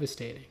very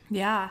devastating.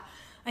 Yeah.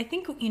 I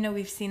think,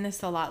 we've seen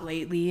this a lot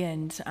lately,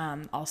 and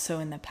also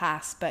in the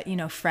past, but,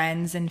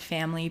 friends and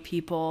family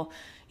people,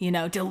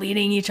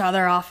 deleting each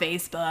other off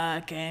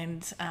Facebook.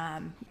 And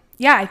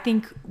I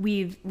think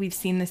we've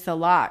seen this a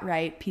lot,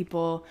 right?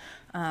 People,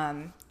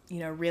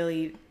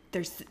 really,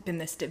 there's been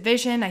this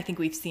division. I think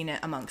we've seen it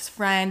amongst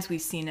friends.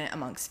 We've seen it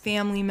amongst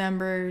family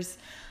members,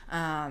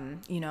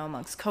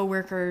 amongst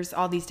coworkers,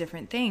 all these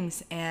different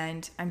things.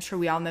 And I'm sure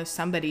we all know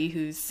somebody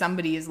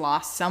has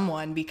lost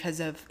someone because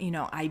of,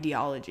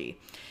 ideology.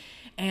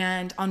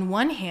 And on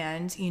one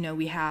hand,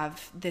 we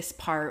have this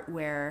part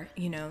where,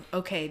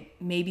 okay,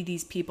 maybe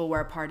these people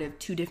were a part of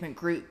two different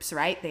groups,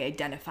 right? They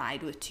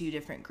identified with two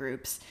different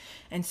groups.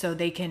 And so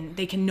they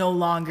can no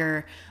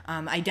longer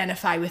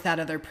identify with that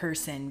other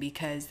person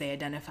because they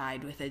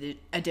identified with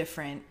a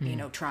different,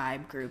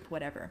 tribe, group,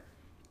 whatever.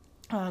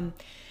 And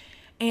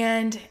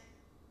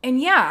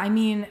I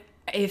mean,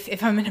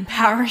 if I'm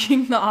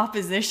empowering the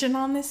opposition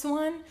on this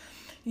one,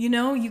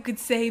 you could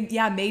say,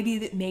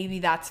 maybe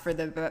that's for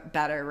the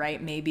better,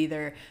 right? Maybe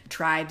their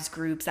tribes,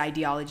 groups,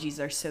 ideologies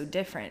are so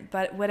different.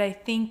 But what I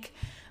think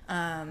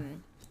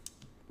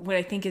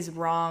is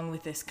wrong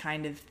with this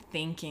kind of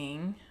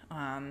thinking,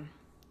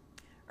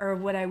 or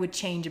what I would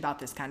change about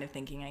this kind of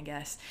thinking, I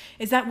guess,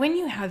 is that when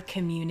you have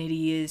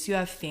communities, you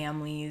have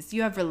families,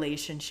 you have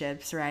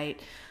relationships, right?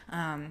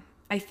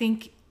 I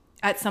think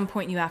at some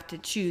point you have to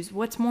choose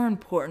what's more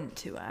important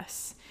to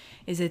us.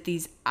 Is it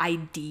these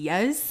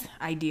ideas,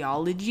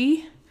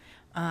 ideology?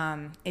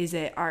 Is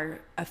it our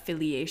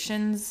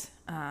affiliations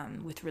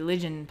with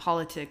religion,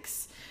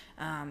 politics,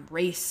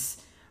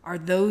 race? Are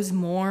those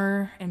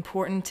more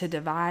important to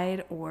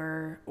divide,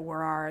 or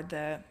are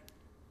the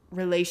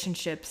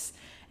relationships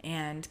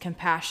and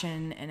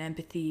compassion and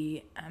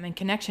empathy and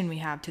connection we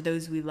have to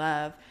those we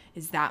love,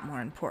 is that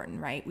more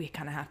important, right? We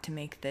kind of have to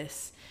make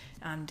this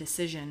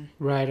decision.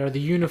 Right. Are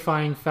the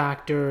unifying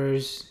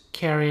factors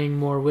carrying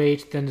more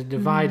weight than the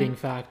dividing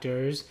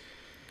factors?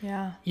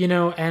 Yeah.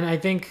 And I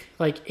think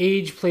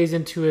age plays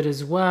into it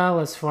as well,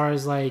 as far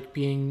as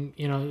being,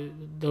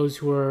 those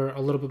who are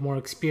a little bit more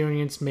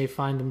experienced may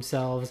find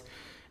themselves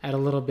at a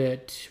little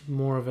bit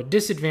more of a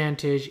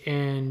disadvantage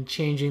in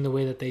changing the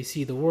way that they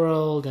see the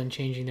world and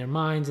changing their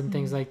minds and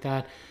things like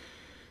that.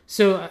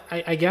 So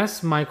I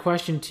guess my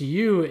question to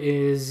you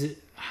is,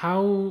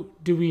 how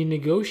do we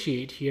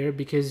negotiate here?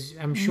 Because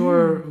I'm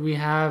sure we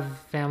have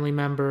family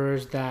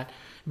members that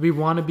we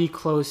want to be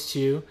close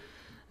to,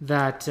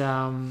 that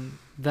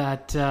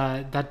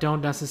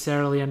don't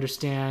necessarily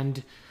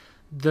understand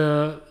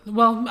I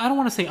don't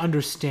want to say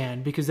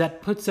understand, because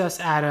that puts us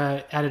at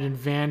an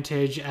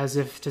advantage, as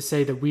if to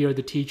say that we are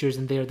the teachers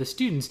and they are the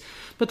students.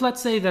 But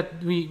let's say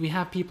that we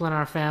have people in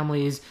our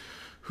families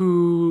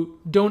who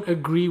don't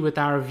agree with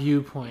our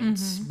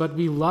viewpoints, but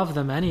we love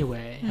them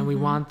anyway, and we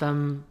want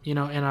them, in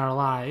our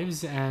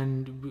lives,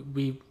 and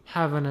we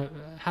have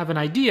an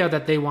idea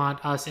that they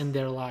want us in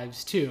their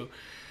lives too.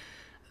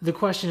 The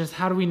question is,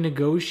 how do we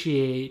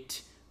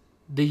negotiate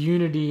the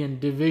unity and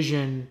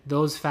division,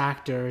 those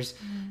factors,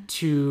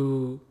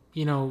 to,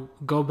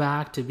 go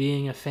back to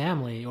being a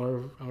family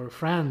or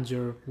friends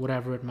or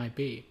whatever it might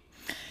be?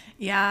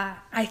 Yeah,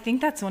 I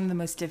think that's one of the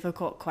most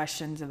difficult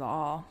questions of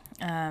all.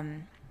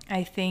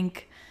 I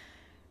think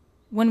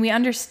when we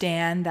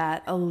understand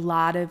that a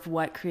lot of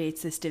what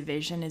creates this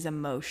division is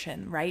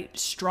emotion, right?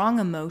 Strong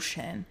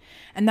emotion.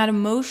 And that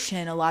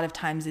emotion a lot of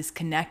times is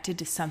connected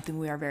to something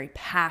we are very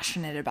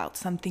passionate about,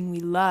 something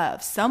we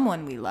love,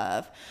 someone we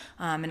love,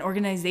 an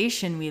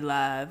organization we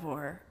love,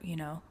 or,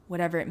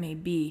 whatever it may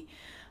be.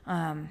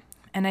 And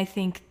I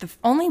think the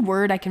only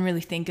word I can really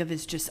think of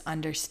is just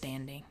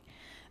understanding.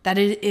 That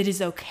it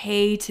is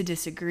okay to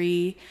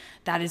disagree.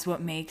 That is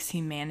what makes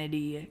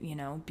humanity,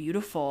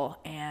 beautiful,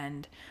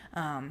 and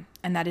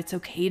that it's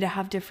okay to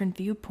have different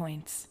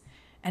viewpoints.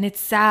 And it's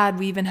sad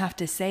we even have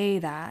to say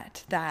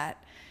that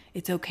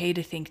it's okay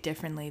to think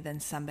differently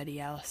than somebody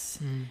else.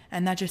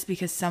 And not just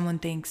because someone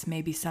thinks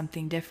maybe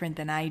something different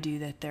than I do,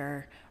 that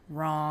they're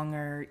wrong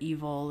or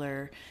evil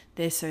or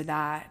this or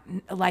that.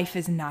 Life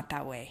is not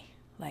that way.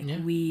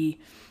 We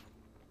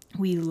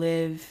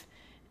live,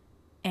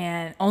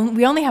 and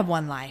we only have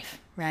one life,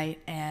 right?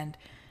 And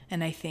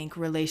I think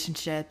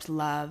relationships,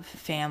 love,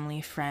 family,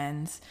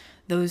 friends,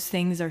 those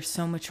things are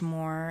so much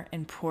more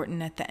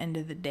important at the end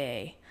of the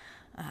day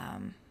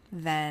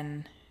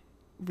than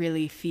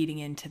really feeding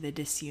into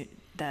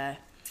the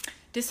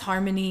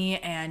disharmony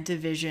and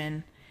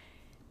division.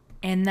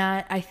 And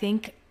that I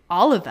think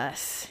all of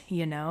us,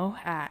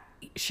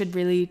 should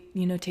really,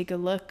 take a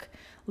look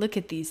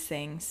at these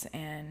things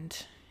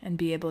and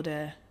be able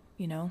to,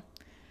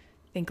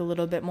 think a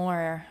little bit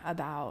more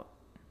about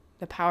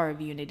the power of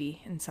unity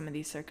in some of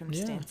these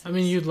circumstances. Yeah. I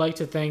mean, you'd like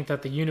to think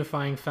that the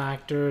unifying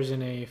factors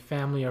in a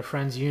family or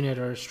friends unit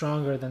are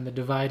stronger than the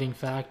dividing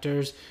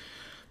factors.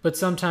 But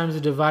sometimes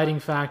the dividing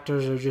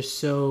factors are just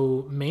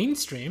so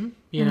mainstream,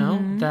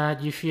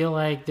 that you feel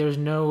like there's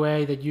no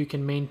way that you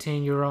can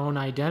maintain your own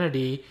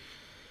identity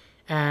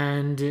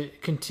and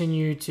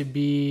continue to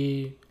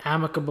be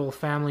amicable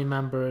family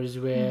members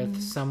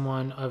with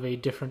someone of a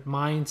different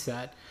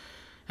mindset.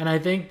 And I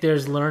think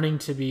there's learning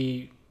to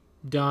be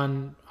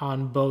done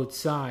on both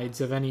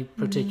sides of any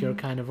particular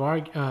kind of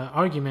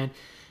argument,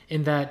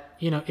 in that,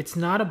 it's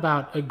not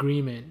about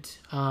agreement.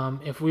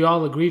 If we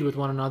all agreed with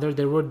one another,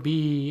 there would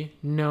be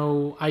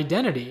no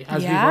identity,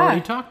 as we've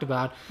already talked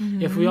about.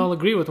 If we all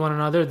agree with one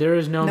another, there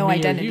is no me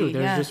identity, or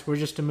you. We're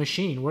just a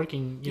machine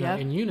working,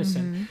 in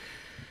unison.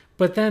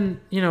 But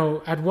then,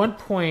 at one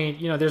point,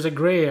 there's a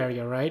gray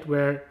area, right?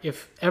 Where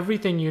if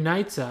everything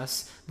unites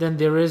us, then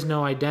there is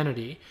no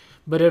identity.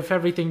 But if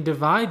everything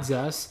divides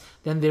us,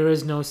 then there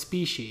is no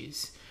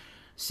species.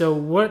 So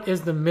what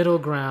is the middle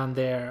ground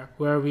there,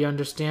 where we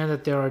understand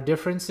that there are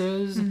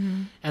differences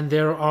and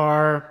there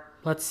are,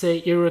 let's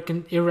say,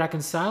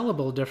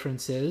 irreconcilable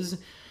differences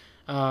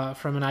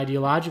from an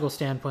ideological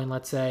standpoint,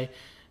 let's say,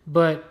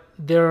 but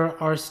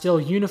there are still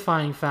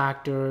unifying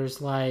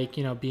factors like,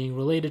 being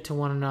related to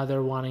one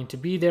another, wanting to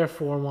be there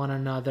for one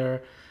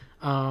another.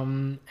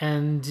 And,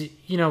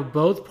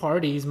 both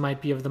parties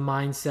might be of the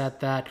mindset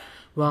that,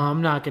 well,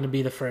 I'm not going to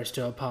be the first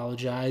to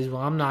apologize.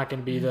 Well, I'm not going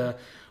to be the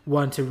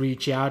one to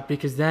reach out,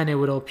 because then it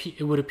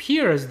would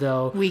appear as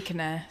though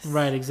weakness.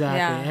 Right,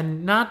 exactly.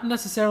 And not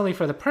necessarily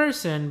for the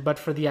person, but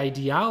for the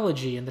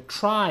ideology and the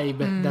tribe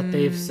that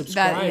they've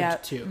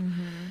subscribed to.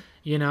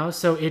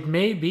 So it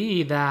may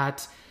be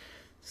that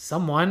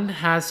someone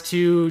has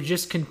to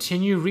just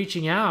continue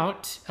reaching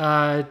out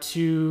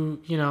to,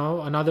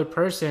 another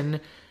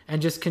person,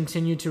 and just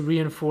continue to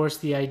reinforce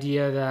the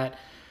idea that,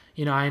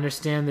 I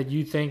understand that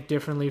you think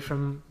differently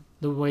from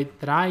the way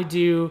that I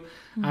do.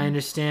 I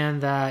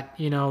understand that,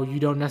 you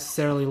don't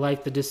necessarily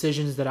like the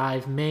decisions that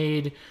I've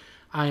made.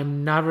 I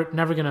am never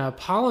going to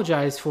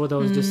apologize for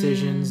those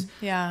decisions.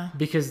 Yeah.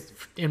 Because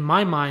in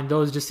my mind,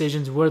 those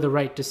decisions were the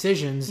right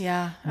decisions.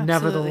 Yeah,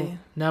 absolutely.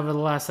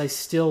 Nevertheless, I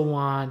still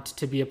want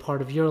to be a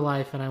part of your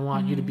life, and I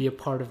want you to be a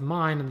part of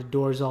mine, and the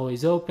door is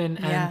always open.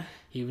 And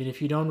even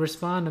if you don't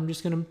respond, I'm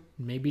just going to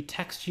maybe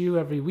text you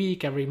every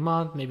week, every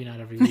month, maybe not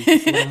every week,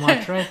 it's a little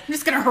much, right? I'm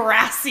just going to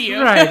harass you.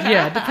 Right,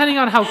 yeah. Depending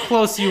on how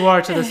close you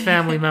are to this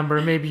family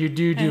member, maybe you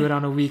do it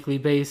on a weekly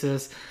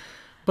basis.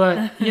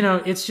 But,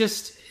 it's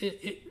just,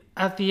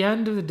 at the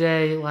end of the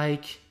day,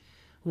 like,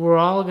 we're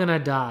all going to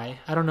die.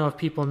 I don't know if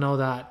people know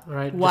that,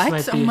 right?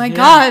 What? Oh my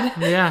God.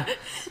 Yeah.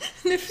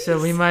 So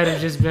we might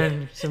have just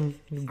been some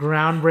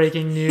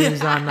groundbreaking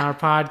news on our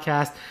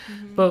podcast.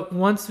 But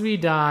once we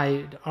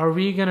died, are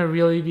we going to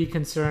really be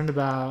concerned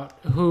about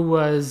who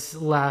was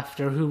left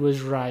or who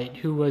was right,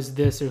 who was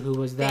this or who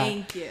was that?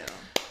 Thank you.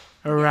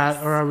 Or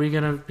are we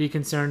going to be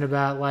concerned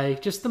about,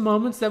 like, just the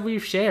moments that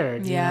we've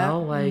shared, you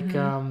know? Like,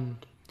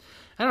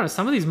 I don't know,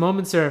 some of these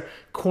moments are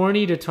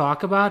corny to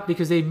talk about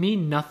because they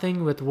mean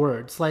nothing with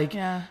words. Like,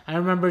 I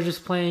remember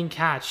just playing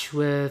catch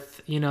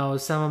with,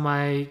 some of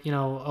my,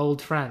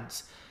 old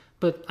friends.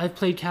 But I've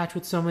played catch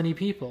with so many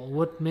people.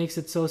 What makes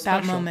it so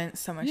special? That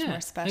moment's so much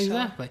more special.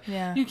 Exactly.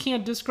 Yeah. You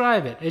can't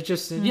describe it. It's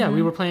just,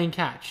 we were playing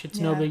catch. It's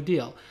no big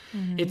deal.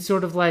 It's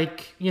sort of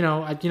like, you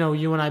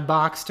and I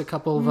boxed a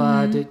couple of,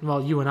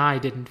 well, you and I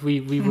didn't.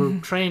 We were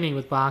training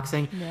with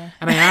boxing. Yeah.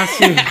 And I asked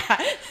you.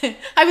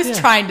 I was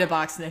trying to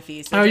box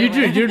Nafis. Oh, you're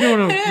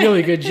doing a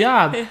really good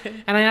job.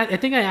 And I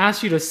think I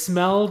asked you to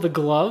smell the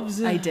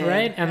gloves. I did.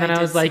 Right? And then I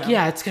was like,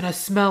 it's going to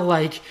smell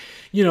like,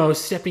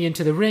 stepping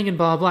into the ring and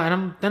blah, blah.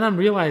 And I'm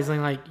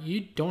realizing, like,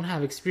 you don't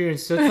have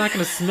experience, so it's not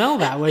going to smell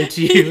that way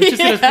to you. It's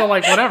just going to smell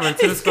like whatever.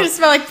 It's going to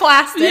smell like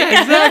plastic.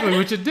 Yeah, exactly,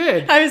 which it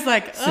did. I was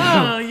like,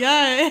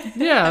 yeah.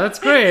 Yeah, that's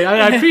great.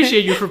 I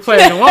appreciate you for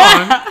playing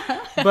along.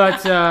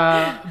 But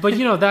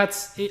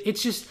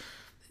it's just...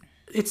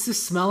 It's the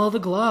smell of the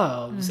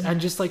gloves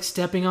and just like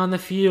stepping on the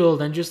field,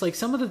 and just like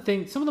some of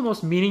the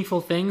most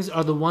meaningful things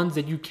are the ones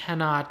that you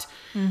cannot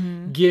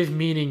give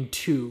meaning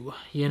to,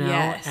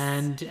 Yes.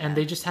 and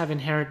they just have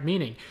inherent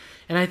meaning.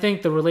 And I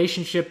think the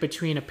relationship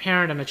between a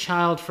parent and a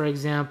child, for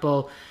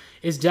example,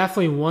 is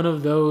definitely one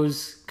of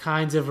those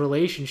kinds of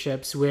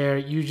relationships where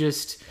you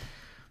just,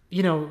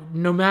 no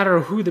matter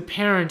who the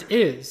parent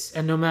is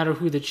and no matter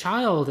who the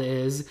child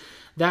is,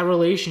 that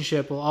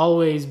relationship will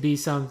always be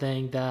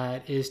something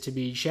that is to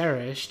be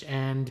cherished.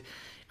 And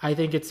I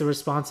think it's the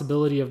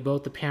responsibility of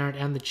both the parent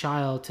and the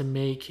child to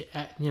make,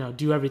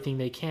 do everything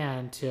they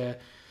can to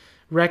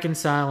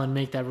reconcile and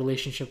make that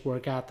relationship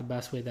work out the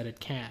best way that it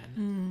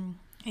can.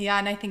 Yeah,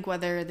 and I think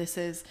whether this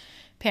is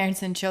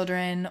parents and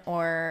children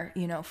or,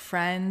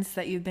 friends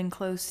that you've been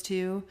close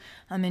to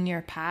in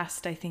your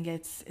past, I think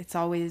it's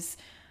always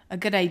a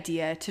good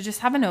idea to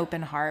just have an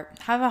open heart,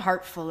 have a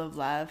heart full of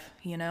love,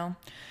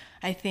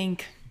 I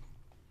think,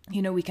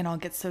 we can all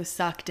get so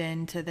sucked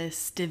into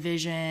this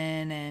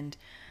division and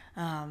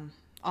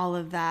all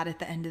of that at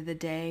the end of the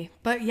day.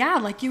 But yeah,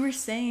 like you were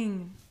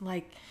saying,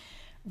 like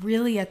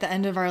really at the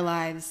end of our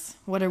lives,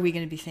 what are we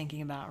going to be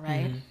thinking about,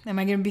 right? Mm-hmm. Am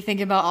I going to be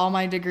thinking about all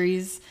my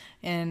degrees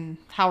and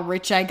how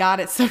rich I got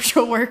at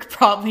social work?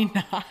 Probably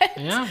not.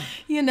 Yeah.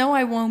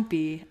 I won't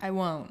be. I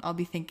won't. I'll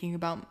be thinking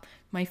about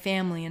my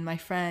family and my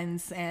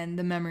friends and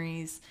the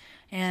memories.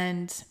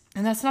 And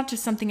that's not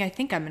just something I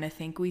think I'm going to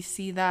think. We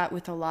see that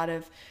with a lot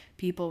of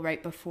people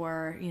right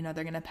before, they're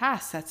going to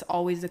pass. That's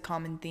always a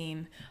common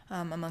theme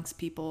amongst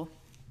people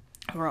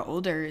who are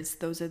older, is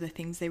those are the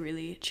things they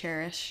really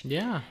cherish.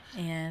 Yeah.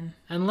 And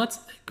let's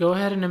go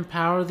ahead and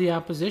empower the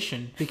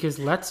opposition, because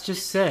let's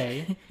just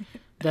say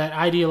that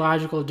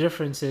ideological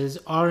differences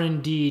are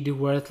indeed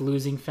worth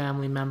losing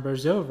family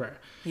members over.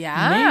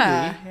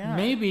 Yeah.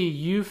 Maybe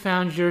you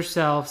found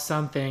yourself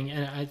something,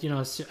 I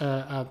guess,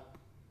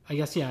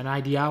 an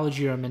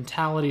ideology or a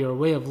mentality or a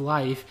way of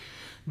life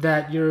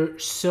that you're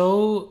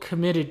so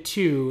committed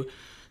to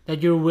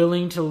that you're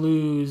willing to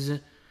lose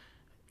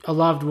a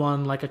loved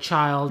one, like a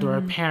child or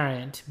a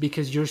parent,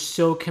 because you're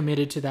so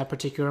committed to that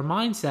particular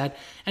mindset.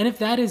 And if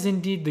that is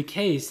indeed the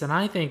case, then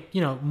I think,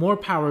 more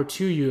power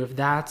to you if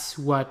that's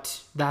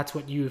what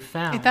you've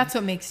found. If that's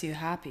what makes you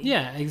happy.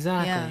 Yeah,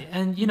 exactly. Yeah.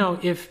 And,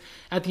 if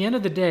at the end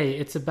of the day,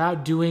 it's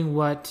about doing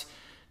what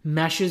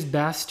meshes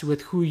best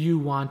with who you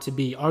want to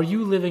be. Are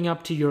you living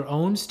up to your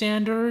own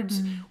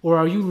standards, or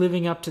are you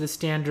living up to the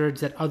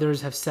standards that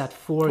others have set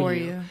for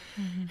you?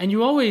 Mm-hmm. And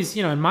you always,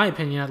 in my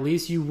opinion at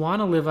least, you want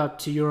to live up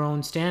to your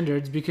own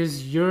standards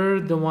because you're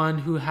the one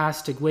who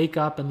has to wake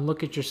up and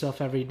look at yourself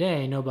every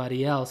day.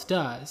 Nobody else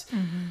does.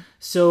 Mm-hmm.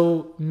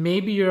 So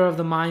maybe you're of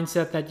the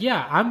mindset that,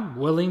 I'm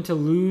willing to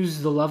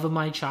lose the love of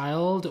my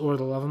child or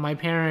the love of my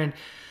parent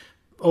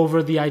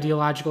over the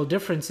ideological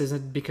differences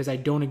because I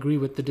don't agree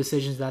with the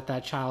decisions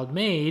that child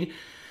made.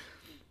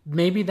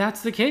 Maybe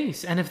that's the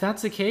case. And if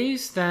that's the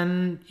case,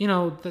 then,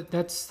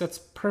 that's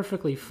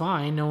perfectly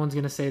fine. No one's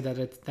going to say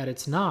that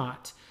it's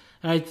not.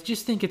 And I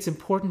just think it's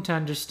important to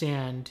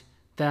understand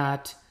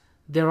that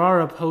there are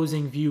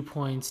opposing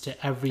viewpoints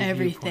to everything,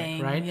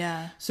 viewpoint, right?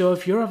 Yeah. So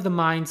if you're of the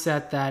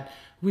mindset that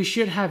we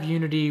should have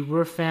unity,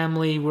 we're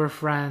family, we're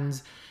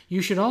friends,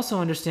 you should also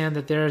understand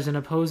that there is an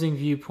opposing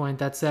viewpoint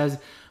that says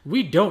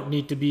we don't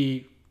need to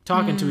be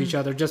talking to each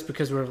other just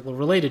because we're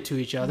related to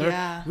each other.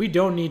 Yeah. We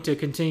don't need to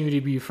continue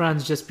to be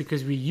friends just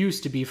because we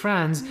used to be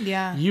friends.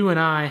 Yeah. You and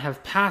I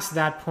have passed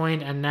that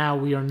point, and now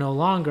we are no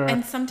longer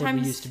what we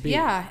used to be.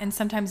 Yeah, and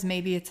sometimes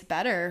maybe it's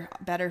better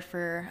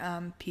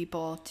for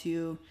people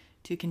to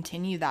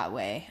continue that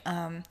way.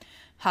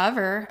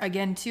 However,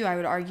 again, too, I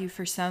would argue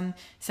for some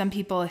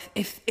people,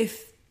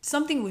 if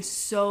something was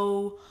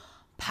so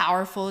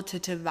powerful to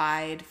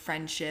divide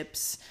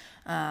friendships,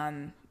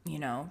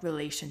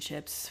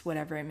 relationships,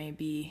 whatever it may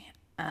be.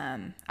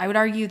 I would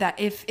argue that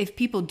if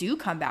people do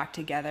come back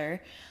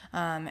together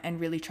and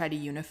really try to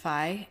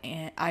unify,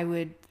 and I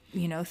would,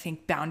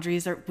 think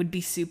boundaries would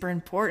be super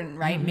important,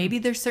 right? Mm-hmm. Maybe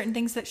there's certain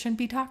things that shouldn't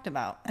be talked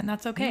about, and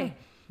that's okay.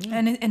 Yeah.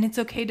 And it's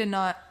okay to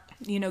not,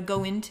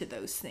 go into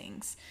those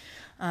things,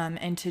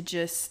 and to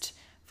just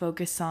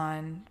focus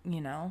on,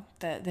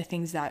 the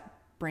things that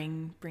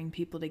bring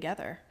people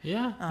together.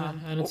 Yeah.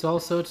 And it's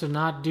also to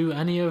not do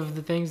any of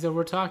the things that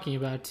we're talking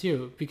about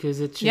too,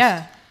 because it's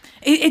just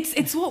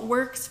it's what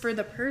works for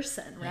the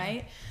person,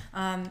 right?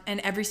 And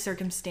every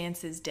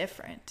circumstance is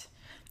different.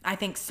 I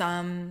think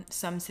some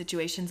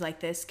situations like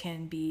this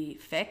can be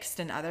fixed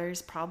and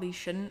others probably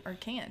shouldn't or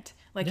can't.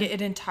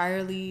 It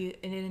entirely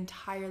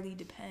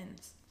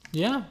depends.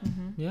 Yeah.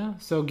 Mm-hmm. Yeah.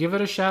 So give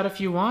it a shot if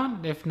you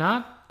want. If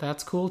not,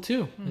 that's cool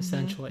too,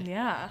 essentially.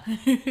 Yeah.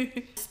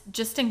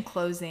 Just in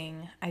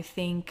closing, I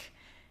think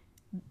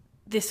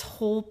this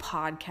whole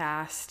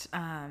podcast,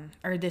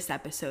 or this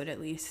episode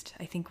at least,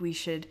 I think we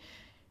should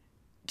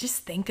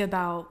just think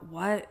about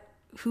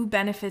who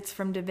benefits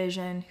from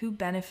division, who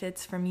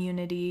benefits from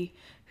unity,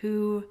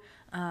 who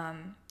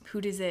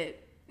does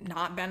it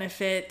not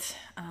benefit,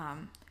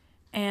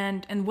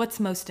 and what's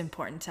most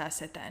important to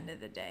us at the end of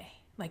the day.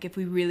 Like if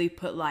we really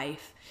put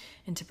life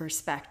into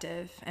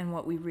perspective and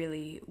what we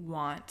really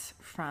want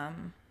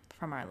from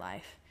our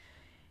life.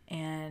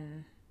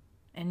 And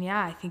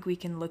yeah, I think we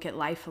can look at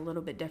life a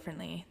little bit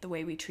differently, the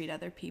way we treat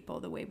other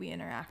people, the way we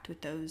interact with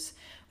those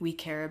we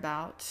care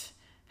about,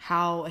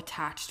 how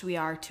attached we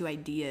are to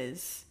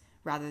ideas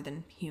rather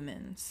than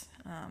humans,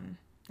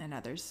 and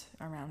others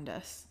around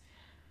us.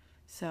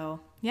 So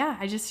yeah,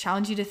 I just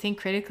challenge you to think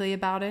critically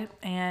about it,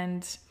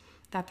 and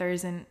that there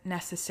isn't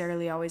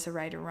necessarily always a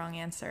right or wrong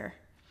answer,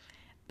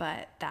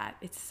 but that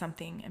it's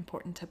something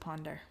important to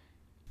ponder.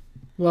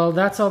 Well,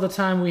 that's all the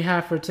time we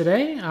have for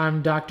today.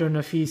 I'm Dr.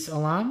 Nafis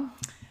Alam.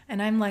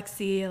 And I'm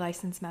Lexi, a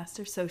licensed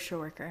master social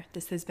worker.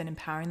 This has been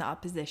Empowering the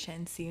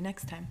Opposition. See you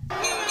next time.